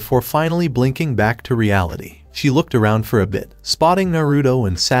while before finally blinking back to reality. She looked around for a bit, spotting Naruto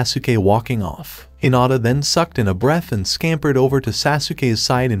and Sasuke walking off. Hinata then sucked in a breath and scampered over to Sasuke's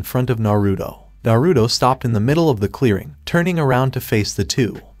side in front of Naruto. Naruto stopped in the middle of the clearing, turning around to face the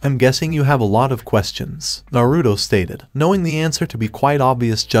two. "I'm guessing you have a lot of questions," Naruto stated, knowing the answer to be quite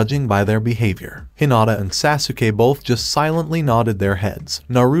obvious judging by their behavior. Hinata and Sasuke both just silently nodded their heads.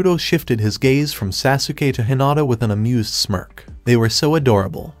 Naruto shifted his gaze from Sasuke to Hinata with an amused smirk. They were so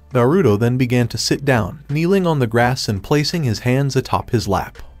adorable. Naruto then began to sit down, kneeling on the grass and placing his hands atop his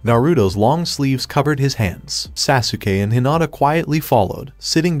lap. Naruto's long sleeves covered his hands. Sasuke and Hinata quietly followed,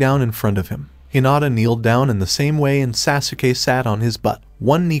 sitting down in front of him. Hinata kneeled down in the same way and Sasuke sat on his butt,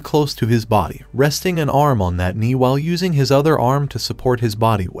 one knee close to his body, resting an arm on that knee while using his other arm to support his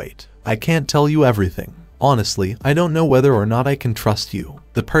body weight. "I can't tell you everything. Honestly, I don't know whether or not I can trust you.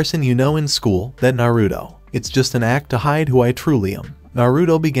 The person you know in school, that Naruto. It's just an act to hide who I truly am,"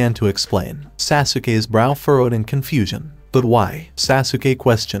 Naruto began to explain. Sasuke's brow furrowed in confusion. "But why?" Sasuke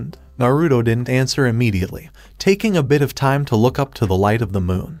questioned. Naruto didn't answer immediately, taking a bit of time to look up to the light of the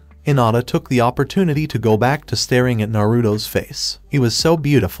moon. Hinata took the opportunity to go back to staring at Naruto's face. He was so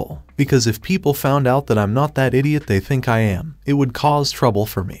beautiful. "Because if people found out that I'm not that idiot they think I am, it would cause trouble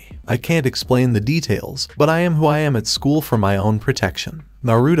for me. I can't explain the details, but I am who I am at school for my own protection,"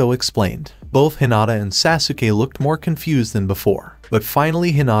 Naruto explained. Both Hinata and Sasuke looked more confused than before, but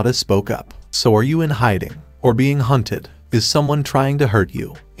finally Hinata spoke up. "So are you in hiding? Or being hunted? Is someone trying to hurt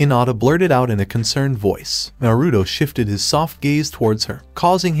you?" Hinata blurted out in a concerned voice. Naruto shifted his soft gaze towards her,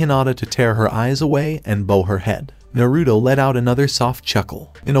 causing Hinata to tear her eyes away and bow her head. Naruto let out another soft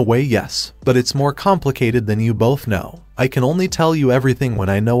chuckle. "In a way, yes, but it's more complicated than you both know. I can only tell you everything when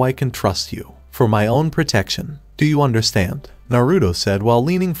I know I can trust you. For my own protection. Do you understand?" Naruto said while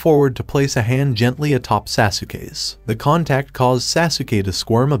leaning forward to place a hand gently atop Sasuke's. The contact caused Sasuke to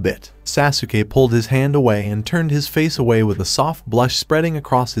squirm a bit. Sasuke pulled his hand away and turned his face away with a soft blush spreading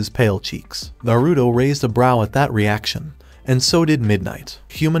across his pale cheeks. Naruto raised a brow at that reaction, and so did Midnight.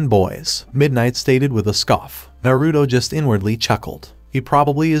 "Human boys," Midnight stated with a scoff. Naruto just inwardly chuckled. He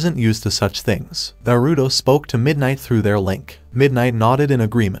probably isn't used to such things. Naruto spoke to Midnight through their link. Midnight nodded in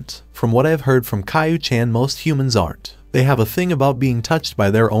agreement. "From what I've heard from Kaiju-chan, most humans aren't. They have a thing about being touched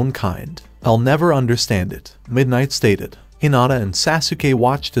by their own kind. I'll never understand it," Midnight stated. Hinata and Sasuke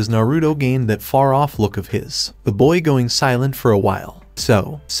watched as Naruto gained that far-off look of his, the boy going silent for a while.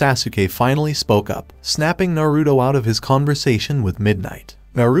 "So," Sasuke finally spoke up, snapping Naruto out of his conversation with Midnight.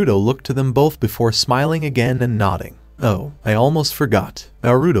 Naruto looked to them both before smiling again and nodding. "Oh, I almost forgot,"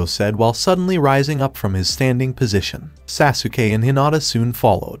 Naruto said while suddenly rising up from his standing position. Sasuke and Hinata soon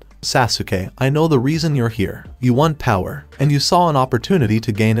followed. "Sasuke, I know the reason you're here. You want power, and you saw an opportunity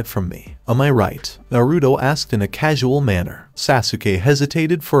to gain it from me. Am I right?" Naruto asked in a casual manner. Sasuke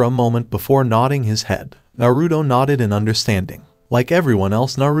hesitated for a moment before nodding his head. Naruto nodded in understanding. Like everyone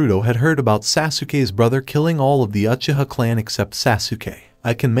else, Naruto had heard about Sasuke's brother killing all of the Uchiha clan except Sasuke.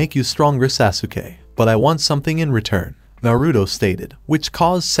 "I can make you stronger, Sasuke, but I want something in return," Naruto stated, which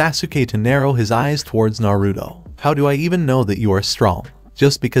caused Sasuke to narrow his eyes towards Naruto. "How do I even know that you are strong?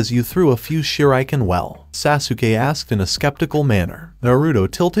 Just because you threw a few shuriken well?" Sasuke asked in a skeptical manner. Naruto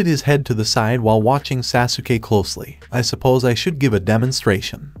tilted his head to the side while watching Sasuke closely. "I suppose I should give a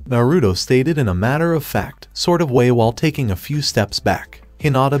demonstration," Naruto stated in a matter-of-fact sort of way while taking a few steps back.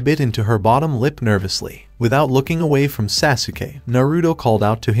 Hinata bit into her bottom lip nervously. Without looking away from Sasuke, Naruto called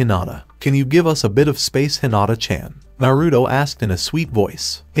out to Hinata. "Can you give us a bit of space, Hinata-chan?" Naruto asked in a sweet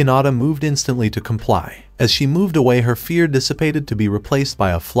voice. Hinata moved instantly to comply. As she moved away, her fear dissipated to be replaced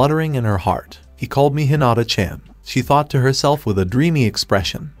by a fluttering in her heart. "He called me Hinata-chan," she thought to herself with a dreamy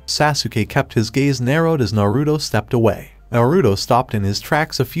expression. Sasuke kept his gaze narrowed as Naruto stepped away. Naruto stopped in his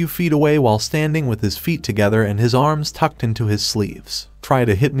tracks a few feet away while standing with his feet together and his arms tucked into his sleeves. "Try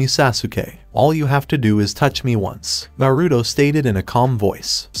to hit me, Sasuke. All you have to do is touch me once," Naruto stated in a calm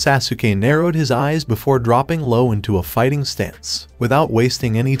voice. Sasuke narrowed his eyes before dropping low into a fighting stance. Without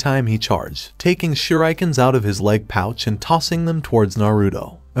wasting any time, he charged, taking shurikens out of his leg pouch and tossing them towards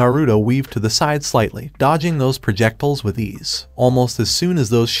Naruto. Naruto weaved to the side slightly, dodging those projectiles with ease. Almost as soon as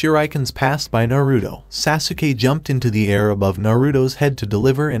those shurikens passed by Naruto, Sasuke jumped into the air above Naruto's head to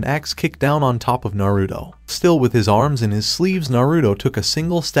deliver an axe kick down on top of Naruto. Still with his arms in his sleeves, Naruto took a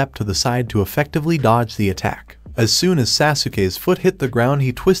single step to the side to effectively dodge the attack. As soon as Sasuke's foot hit the ground,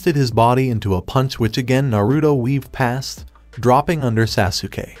 he twisted his body into a punch which again Naruto weaved past, dropping under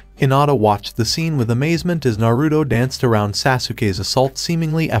Sasuke. Hinata watched the scene with amazement as Naruto danced around Sasuke's assault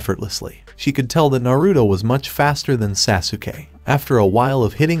seemingly effortlessly. She could tell that Naruto was much faster than Sasuke. After a while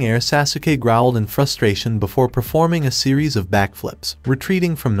of hitting air, Sasuke growled in frustration before performing a series of backflips,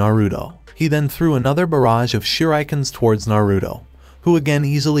 retreating from Naruto. He then threw another barrage of shurikens towards Naruto, who again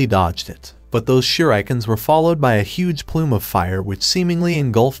easily dodged it. But those shurikens were followed by a huge plume of fire which seemingly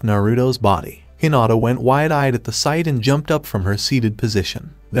engulfed Naruto's body. Hinata went wide-eyed at the sight and jumped up from her seated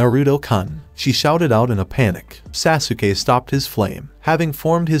position. "Naruto-kun," she shouted out in a panic. Sasuke stopped his flame, having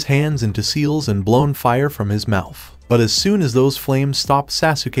formed his hands into seals and blown fire from his mouth. But as soon as those flames stopped,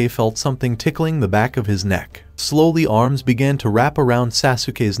 Sasuke felt something tickling the back of his neck. Slowly, arms began to wrap around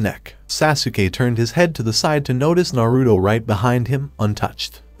Sasuke's neck. Sasuke turned his head to the side to notice Naruto right behind him,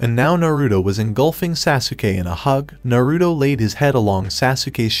 untouched. And now Naruto was engulfing Sasuke in a hug. Naruto laid his head along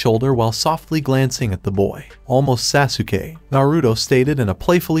Sasuke's shoulder while softly glancing at the boy. "Almost Sasuke," Naruto stated in a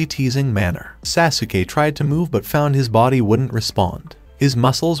playfully teasing manner. Sasuke tried to move but found his body wouldn't respond. His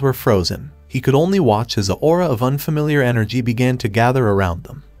muscles were frozen. He could only watch as an aura of unfamiliar energy began to gather around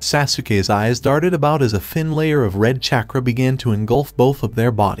them. Sasuke's eyes darted about as a thin layer of red chakra began to engulf both of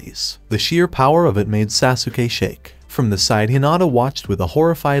their bodies. The sheer power of it made Sasuke shake. From the side, Hinata watched with a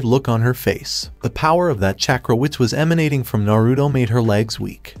horrified look on her face. The power of that chakra which was emanating from Naruto made her legs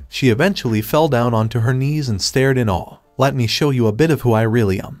weak. She eventually fell down onto her knees and stared in awe. "Let me show you a bit of who I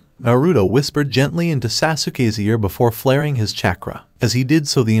really am," Naruto whispered gently into Sasuke's ear before flaring his chakra. As he did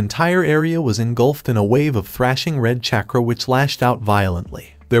so, the entire area was engulfed in a wave of thrashing red chakra which lashed out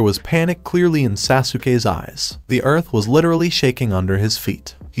violently. There was panic clearly in Sasuke's eyes. The earth was literally shaking under his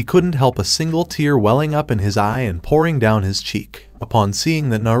feet. He couldn't help a single tear welling up in his eye and pouring down his cheek. Upon seeing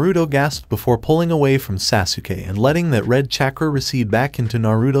that, Naruto gasped before pulling away from Sasuke and letting that red chakra recede back into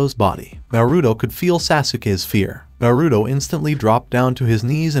Naruto's body. Naruto could feel Sasuke's fear. Naruto instantly dropped down to his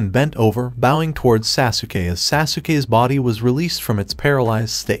knees and bent over, bowing towards Sasuke as Sasuke's body was released from its paralyzed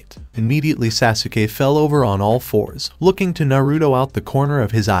state. Immediately, Sasuke fell over on all fours, looking to Naruto out the corner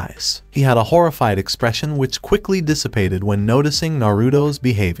of his eyes. He had a horrified expression which quickly dissipated when noticing Naruto's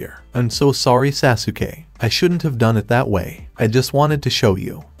behavior. "I'm so sorry, Sasuke. I shouldn't have done it that way. I just wanted to show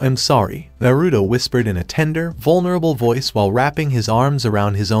you. I'm sorry," Naruto whispered in a tender, vulnerable voice while wrapping his arms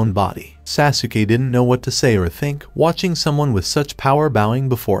around his own body. Sasuke didn't know what to say or think, watching someone with such power bowing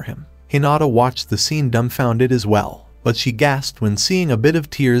before him. Hinata watched the scene dumbfounded as well, but she gasped when seeing a bit of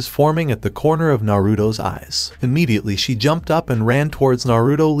tears forming at the corner of Naruto's eyes. Immediately, she jumped up and ran towards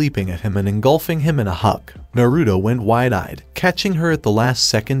Naruto, leaping at him and engulfing him in a hug. Naruto went wide-eyed, catching her at the last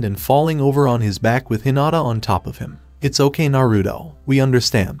second and falling over on his back with Hinata on top of him. "It's okay, Naruto. We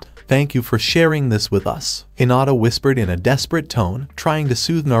understand. Thank you for sharing this with us," Hinata whispered in a desperate tone, trying to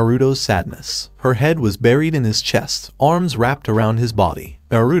soothe Naruto's sadness. Her head was buried in his chest, arms wrapped around his body.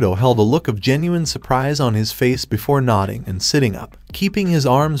 Naruto held a look of genuine surprise on his face before nodding and sitting up, keeping his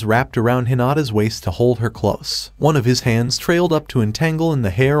arms wrapped around Hinata's waist to hold her close. One of his hands trailed up to entangle in the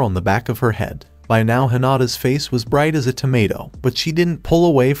hair on the back of her head. By now, Hinata's face was bright as a tomato, but she didn't pull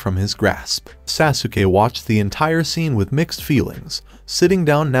away from his grasp. Sasuke watched the entire scene with mixed feelings, sitting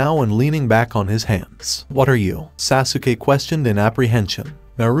down now and leaning back on his hands. "What are you?" Sasuke questioned in apprehension.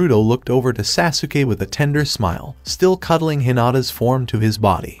 Naruto looked over to Sasuke with a tender smile, still cuddling Hinata's form to his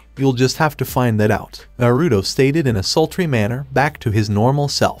body. "You'll just have to find that out," Naruto stated in a sultry manner, back to his normal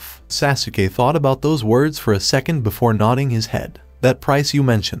self. Sasuke thought about those words for a second before nodding his head. "That price you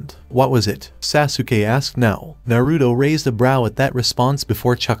mentioned, what was it?" Sasuke asked now. Naruto raised a brow at that response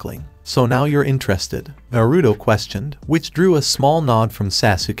before chuckling. "So now you're interested?" Naruto questioned, which drew a small nod from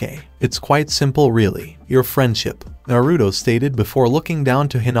Sasuke. "It's quite simple really. Your friendship," Naruto stated before looking down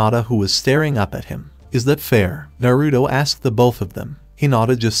to Hinata, who was staring up at him. "Is that fair?" Naruto asked the both of them.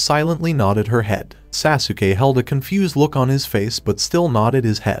 Hinata just silently nodded her head. Sasuke held a confused look on his face but still nodded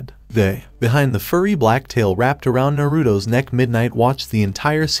his head. Behind the furry black tail wrapped around Naruto's neck, Midnight watched the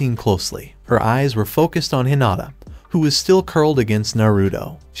entire scene closely. Her eyes were focused on Hinata, who was still curled against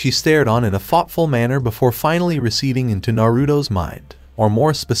Naruto. She stared on in a thoughtful manner before finally receding into Naruto's mind. Or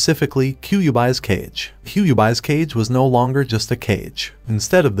more specifically, Kyuubi's cage. Kyuubi's cage was no longer just a cage.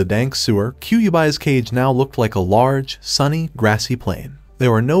 Instead of the dank sewer, Kyuubi's cage now looked like a large, sunny, grassy plain.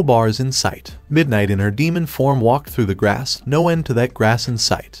 There were no bars in sight. Midnight in her demon form walked through the grass, no end to that grass in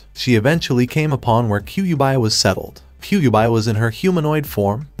sight. She eventually came upon where Kyuubi was settled. Kyuubi was in her humanoid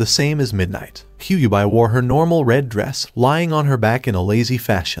form, the same as Midnight. Kyuubi wore her normal red dress, lying on her back in a lazy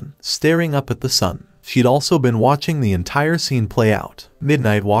fashion, staring up at the sun. She'd also been watching the entire scene play out.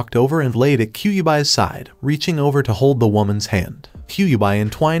 Midnight walked over and laid at Kyuubi's side, reaching over to hold the woman's hand. Kyuubi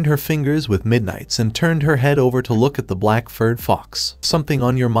entwined her fingers with Midnight's and turned her head over to look at the black-furred fox. "Something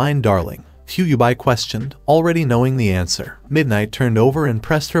on your mind, darling?" Kyuubi questioned, already knowing the answer. Midnight turned over and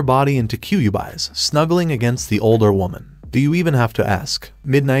pressed her body into Kyuubi's, snuggling against the older woman. "Do you even have to ask?"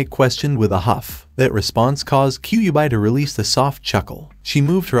 Midnight questioned with a huff. That response caused Kyuubi to release a soft chuckle. She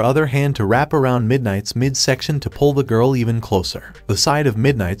moved her other hand to wrap around Midnight's midsection to pull the girl even closer. The side of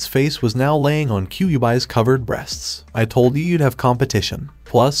Midnight's face was now laying on Kyuubi's covered breasts. "I told you you'd have competition.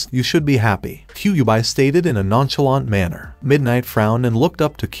 Plus, you should be happy," Kyuubi stated in a nonchalant manner. Midnight frowned and looked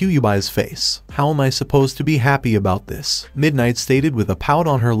up to Kyuubi's face. "How am I supposed to be happy about this?" Midnight stated with a pout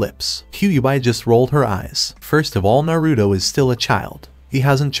on her lips. Kyuubi just rolled her eyes. First of all, Naruto is still a child. He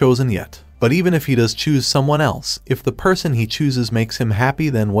hasn't chosen yet. But even if he does choose someone else, if the person he chooses makes him happy,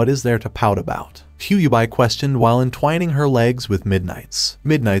 then what is there to pout about? Kyuubi questioned while entwining her legs with Midnight's.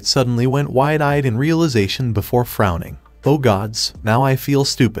 Midnight suddenly went wide-eyed in realization before frowning. "Oh gods, now I feel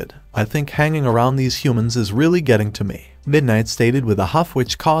stupid. I think hanging around these humans is really getting to me," Midnight stated with a huff,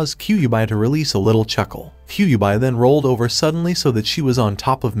 which caused Kyuubi to release a little chuckle. Kyuubi then rolled over suddenly so that she was on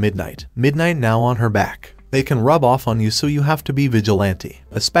top of Midnight. Midnight now on her back. "They can rub off on you, so you have to be vigilante,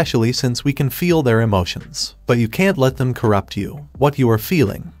 especially since we can feel their emotions. But you can't let them corrupt you. What you are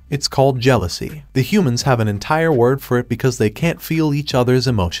feeling, it's called jealousy. The humans have an entire word for it because they can't feel each other's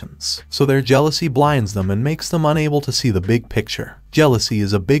emotions. So their jealousy blinds them and makes them unable to see the big picture. Jealousy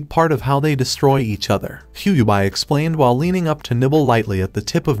is a big part of how they destroy each other," Kyuubi explained while leaning up to nibble lightly at the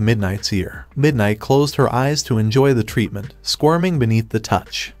tip of Midnight's ear. Midnight closed her eyes to enjoy the treatment, squirming beneath the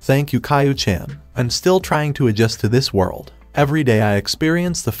touch. "Thank you, Kaio-chan. I'm still trying to adjust to this world. Every day I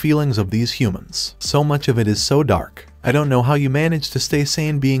experience the feelings of these humans. So much of it is so dark. I don't know how you managed to stay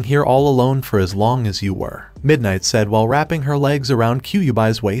sane being here all alone for as long as you were," Midnight said while wrapping her legs around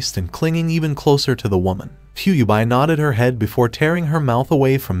Kyuubi's waist and clinging even closer to the woman. Kyuubi nodded her head before tearing her mouth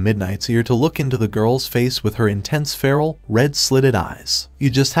away from Midnight's ear to look into the girl's face with her intense feral, red-slitted eyes. "You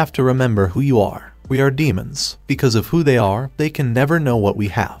just have to remember who you are. We are demons. Because of who they are, they can never know what we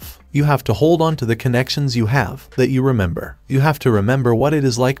have. You have to hold on to the connections you have, that you remember. You have to remember what it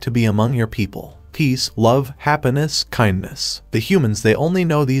is like to be among your people. Peace, love, happiness, kindness. The humans, they only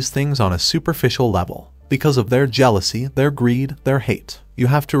know these things on a superficial level. Because of their jealousy, their greed, their hate. You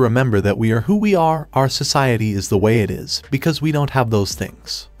have to remember that we are who we are, our society is the way it is, because we don't have those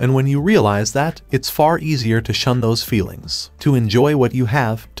things. And when you realize that, it's far easier to shun those feelings, to enjoy what you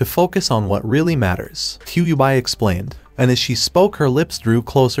have, to focus on what really matters," Kyuubi explained. And as she spoke, her lips drew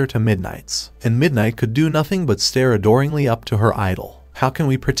closer to Midnight's, and Midnight could do nothing but stare adoringly up to her idol. "How can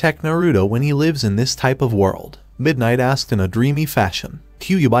we protect Naruto when he lives in this type of world?" Midnight asked in a dreamy fashion.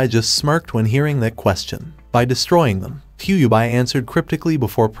 Kyuubi just smirked when hearing that question. "By destroying them," Kyuubi answered cryptically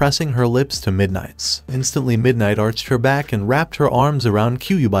before pressing her lips to Midnight's. Instantly Midnight arched her back and wrapped her arms around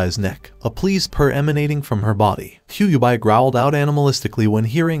Kyuubi's neck, a pleased purr emanating from her body. Kyuubi growled out animalistically when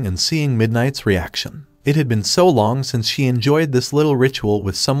hearing and seeing Midnight's reaction. It had been so long since she enjoyed this little ritual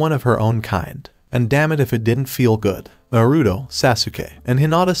with someone of her own kind. And damn it if it didn't feel good. Naruto, Sasuke, and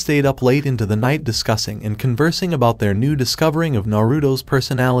Hinata stayed up late into the night discussing and conversing about their new discovering of Naruto's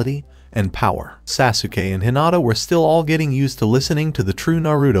personality and power. Sasuke and Hinata were still all getting used to listening to the true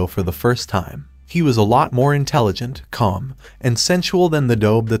Naruto for the first time. He was a lot more intelligent, calm, and sensual than the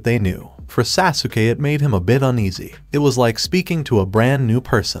dope that they knew. For Sasuke, it made him a bit uneasy. It was like speaking to a brand new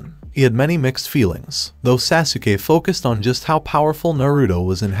person. He had many mixed feelings, though Sasuke focused on just how powerful Naruto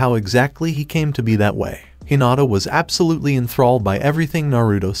was and how exactly he came to be that way. Hinata was absolutely enthralled by everything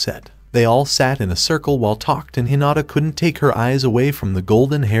Naruto said. They all sat in a circle while talked, and Hinata couldn't take her eyes away from the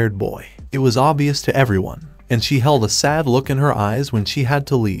golden-haired boy. It was obvious to everyone, and she held a sad look in her eyes when she had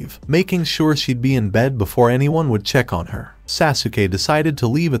to leave, making sure she'd be in bed before anyone would check on her. Sasuke decided to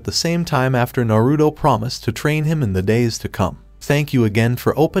leave at the same time after Naruto promised to train him in the days to come. "Thank you again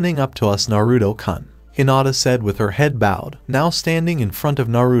for opening up to us, Naruto-kun," Hinata said with her head bowed, now standing in front of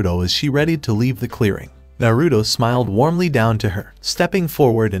Naruto as she readied to leave the clearing. Naruto smiled warmly down to her, stepping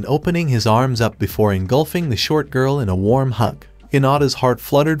forward and opening his arms up before engulfing the short girl in a warm hug. Hinata's heart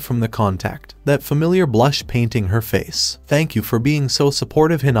fluttered from the contact, that familiar blush painting her face. "Thank you for being so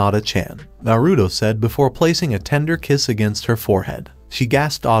supportive, Hinata-chan," Naruto said before placing a tender kiss against her forehead. She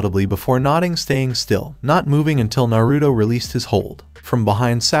gasped audibly before nodding, staying still, not moving until Naruto released his hold. From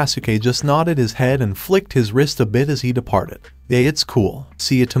behind, Sasuke just nodded his head and flicked his wrist a bit as he departed. "Yeah, it's cool.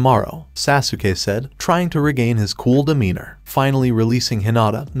 See you tomorrow," Sasuke said, trying to regain his cool demeanor. Finally releasing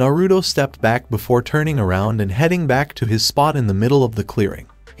Hinata, Naruto stepped back before turning around and heading back to his spot in the middle of the clearing.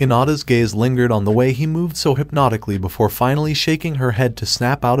 Hinata's gaze lingered on the way he moved so hypnotically before finally shaking her head to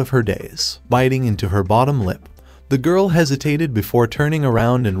snap out of her daze, biting into her bottom lip. The girl hesitated before turning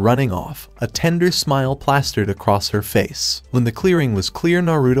around and running off, a tender smile plastered across her face. When the clearing was clear,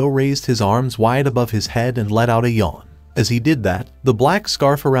 Naruto raised his arms wide above his head and let out a yawn. As he did that, the black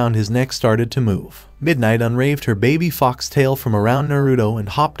scarf around his neck started to move. Midnight unraved her baby fox tail from around Naruto and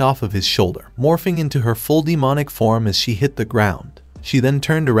hopped off of his shoulder, morphing into her full demonic form as she hit the ground. She then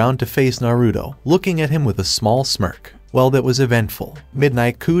turned around to face Naruto, looking at him with a small smirk. Well, that was eventful.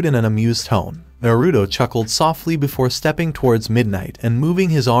 Midnight cooed in an amused tone. Naruto chuckled softly before stepping towards Midnight and moving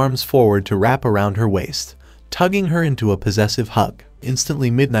his arms forward to wrap around her waist, tugging her into a possessive hug. Instantly,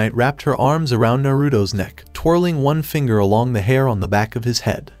 Midnight wrapped her arms around Naruto's neck, twirling one finger along the hair on the back of his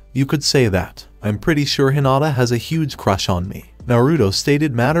head. You could say that. I'm pretty sure Hinata has a huge crush on me, Naruto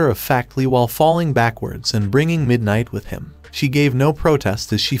stated matter-of-factly while falling backwards and bringing Midnight with him. She gave no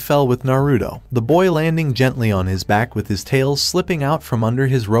protest as she fell with Naruto, the boy landing gently on his back with his tail slipping out from under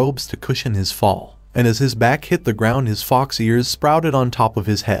his robes to cushion his fall. And as his back hit the ground, his fox ears sprouted on top of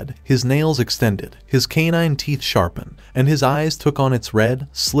his head, his nails extended, his canine teeth sharpened, and his eyes took on its red,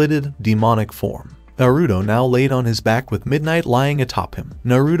 slitted, demonic form. Naruto now laid on his back with Midnight lying atop him,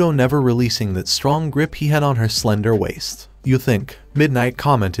 Naruto never releasing that strong grip he had on her slender waist. You think? Midnight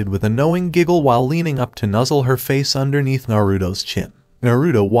commented with a knowing giggle while leaning up to nuzzle her face underneath Naruto's chin.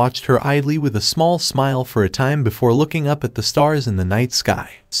 Naruto watched her idly with a small smile for a time before looking up at the stars in the night sky.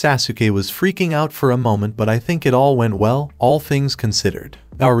 Sasuke was freaking out for a moment, but I think it all went well, all things considered.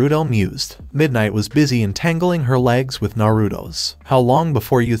 Naruto mused. Midnight was busy entangling her legs with Naruto's. How long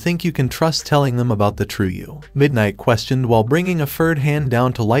before you think you can trust telling them about the true you? Midnight questioned while bringing a furred hand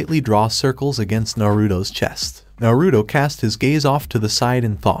down to lightly draw circles against Naruto's chest. Naruto cast his gaze off to the side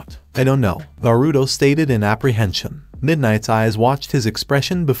in thought. I don't know, Naruto stated in apprehension. Midnight's eyes watched his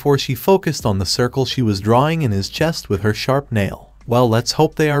expression before she focused on the circle she was drawing in his chest with her sharp nail. Well, let's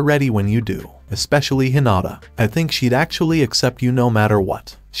hope they are ready when you do. Especially Hinata. I think she'd actually accept you no matter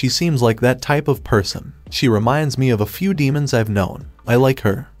what. She seems like that type of person. She reminds me of a few demons I've known. I like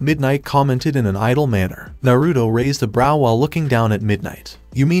her, Midnight commented in an idle manner. Naruto raised a brow while looking down at Midnight.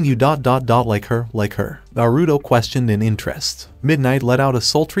 You mean you ... like her? Naruto questioned in interest. Midnight let out a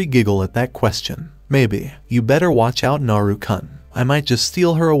sultry giggle at that question. Maybe. You better watch out, Naru-kun. I might just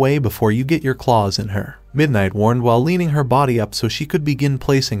steal her away before you get your claws in her, Midnight warned while leaning her body up so she could begin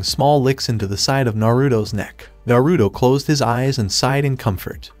placing small licks into the side of Naruto's neck. Naruto closed his eyes and sighed in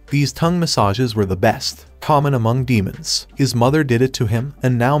comfort. These tongue massages were the best, common among demons. His mother did it to him,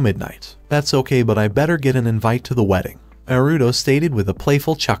 and now Midnight. That's okay, but I better get an invite to the wedding, Naruto stated with a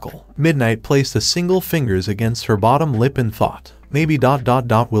playful chuckle. Midnight placed a single fingers against her bottom lip and thought, maybe ...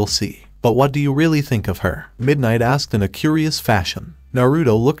 we'll see. But what do you really think of her? Midnight asked in a curious fashion.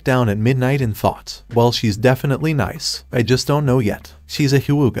 Naruto looked down at Midnight and thought, well, she's definitely nice. I just don't know yet. She's a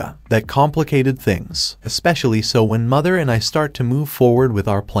Hyuga. That complicated things. Especially so when Mother and I start to move forward with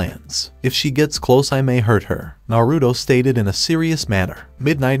our plans. If she gets close, I may hurt her, Naruto stated in a serious manner.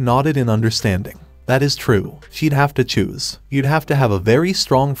 Midnight nodded in understanding. That is true. She'd have to choose. You'd have to have a very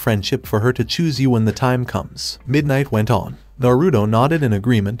strong friendship for her to choose you when the time comes, Midnight went on. Naruto nodded in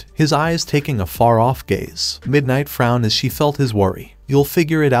agreement, his eyes taking a far-off gaze. Midnight frowned as she felt his worry. You'll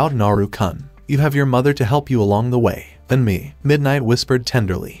figure it out, Naru-kun. You have your mother to help you along the way. And me, Midnight whispered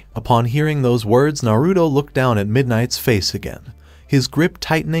tenderly. Upon hearing those words, Naruto looked down at Midnight's face again, his grip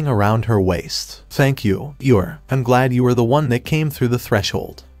tightening around her waist. Thank you. I'm glad you were the one that came through the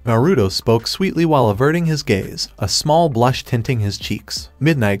threshold. Naruto spoke sweetly while averting his gaze, a small blush tinting his cheeks.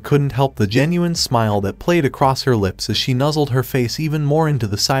 Midnight couldn't help the genuine smile that played across her lips as she nuzzled her face even more into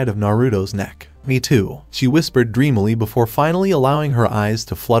the side of Naruto's neck. Me too, she whispered dreamily before finally allowing her eyes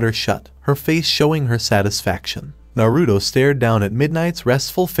to flutter shut, her face showing her satisfaction. Naruto stared down at Midnight's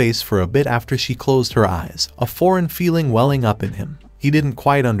restful face for a bit after she closed her eyes, a foreign feeling welling up in him. He didn't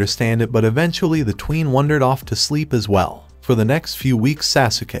quite understand it, but eventually the tween wandered off to sleep as well. For the next few weeks,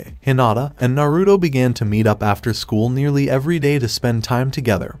 Sasuke, Hinata, and Naruto began to meet up after school nearly every day to spend time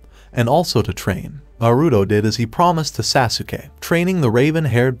together, and also to train. Naruto did as he promised to Sasuke, training the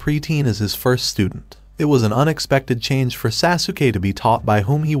raven-haired preteen as his first student. It was an unexpected change for Sasuke to be taught by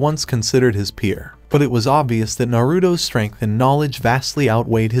whom he once considered his peer, but it was obvious that Naruto's strength and knowledge vastly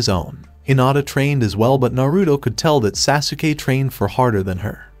outweighed his own. Hinata trained as well, but Naruto could tell that Sasuke trained far harder than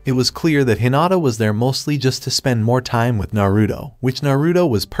her. It was clear that Hinata was there mostly just to spend more time with Naruto, which Naruto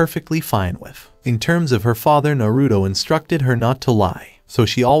was perfectly fine with. In terms of her father, Naruto instructed her not to lie, so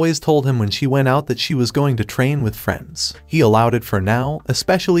she always told him when she went out that she was going to train with friends. He allowed it for now,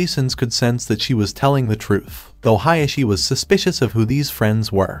 especially since could sense that she was telling the truth. though Hayashi was suspicious of who these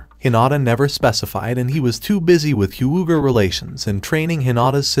friends were. Hinata never specified, and he was too busy with Hyuga relations and training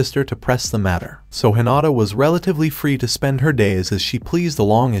Hinata's sister to press the matter. So Hinata was relatively free to spend her days as she pleased, as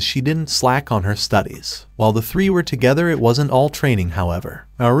long as she didn't slack on her studies. While the three were together, it wasn't all training, however.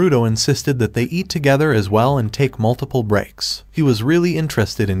 Naruto insisted that they eat together as well and take multiple breaks. He was really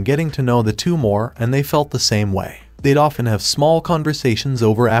interested in getting to know the two more, and they felt the same way. They'd often have small conversations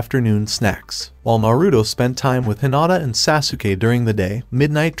over afternoon snacks. While Naruto spent time with Hinata and Sasuke during the day,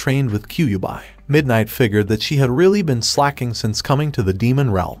 Midnight trained with Kyuubi. Midnight figured that she had really been slacking since coming to the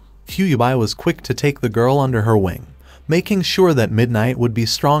demon realm. Kyuubi was quick to take the girl under her wing, making sure that Midnight would be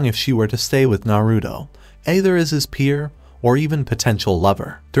strong if she were to stay with Naruto, either as his peer or even potential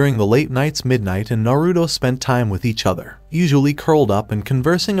lover. During the late nights, Midnight and Naruto spent time with each other, usually curled up and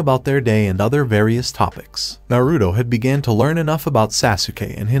conversing about their day and other various topics. Naruto had begun to learn enough about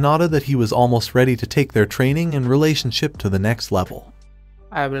Sasuke and Hinata that he was almost ready to take their training and relationship to the next level.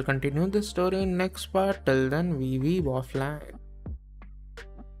 I will continue this story in next part. Till then, we weeb offline.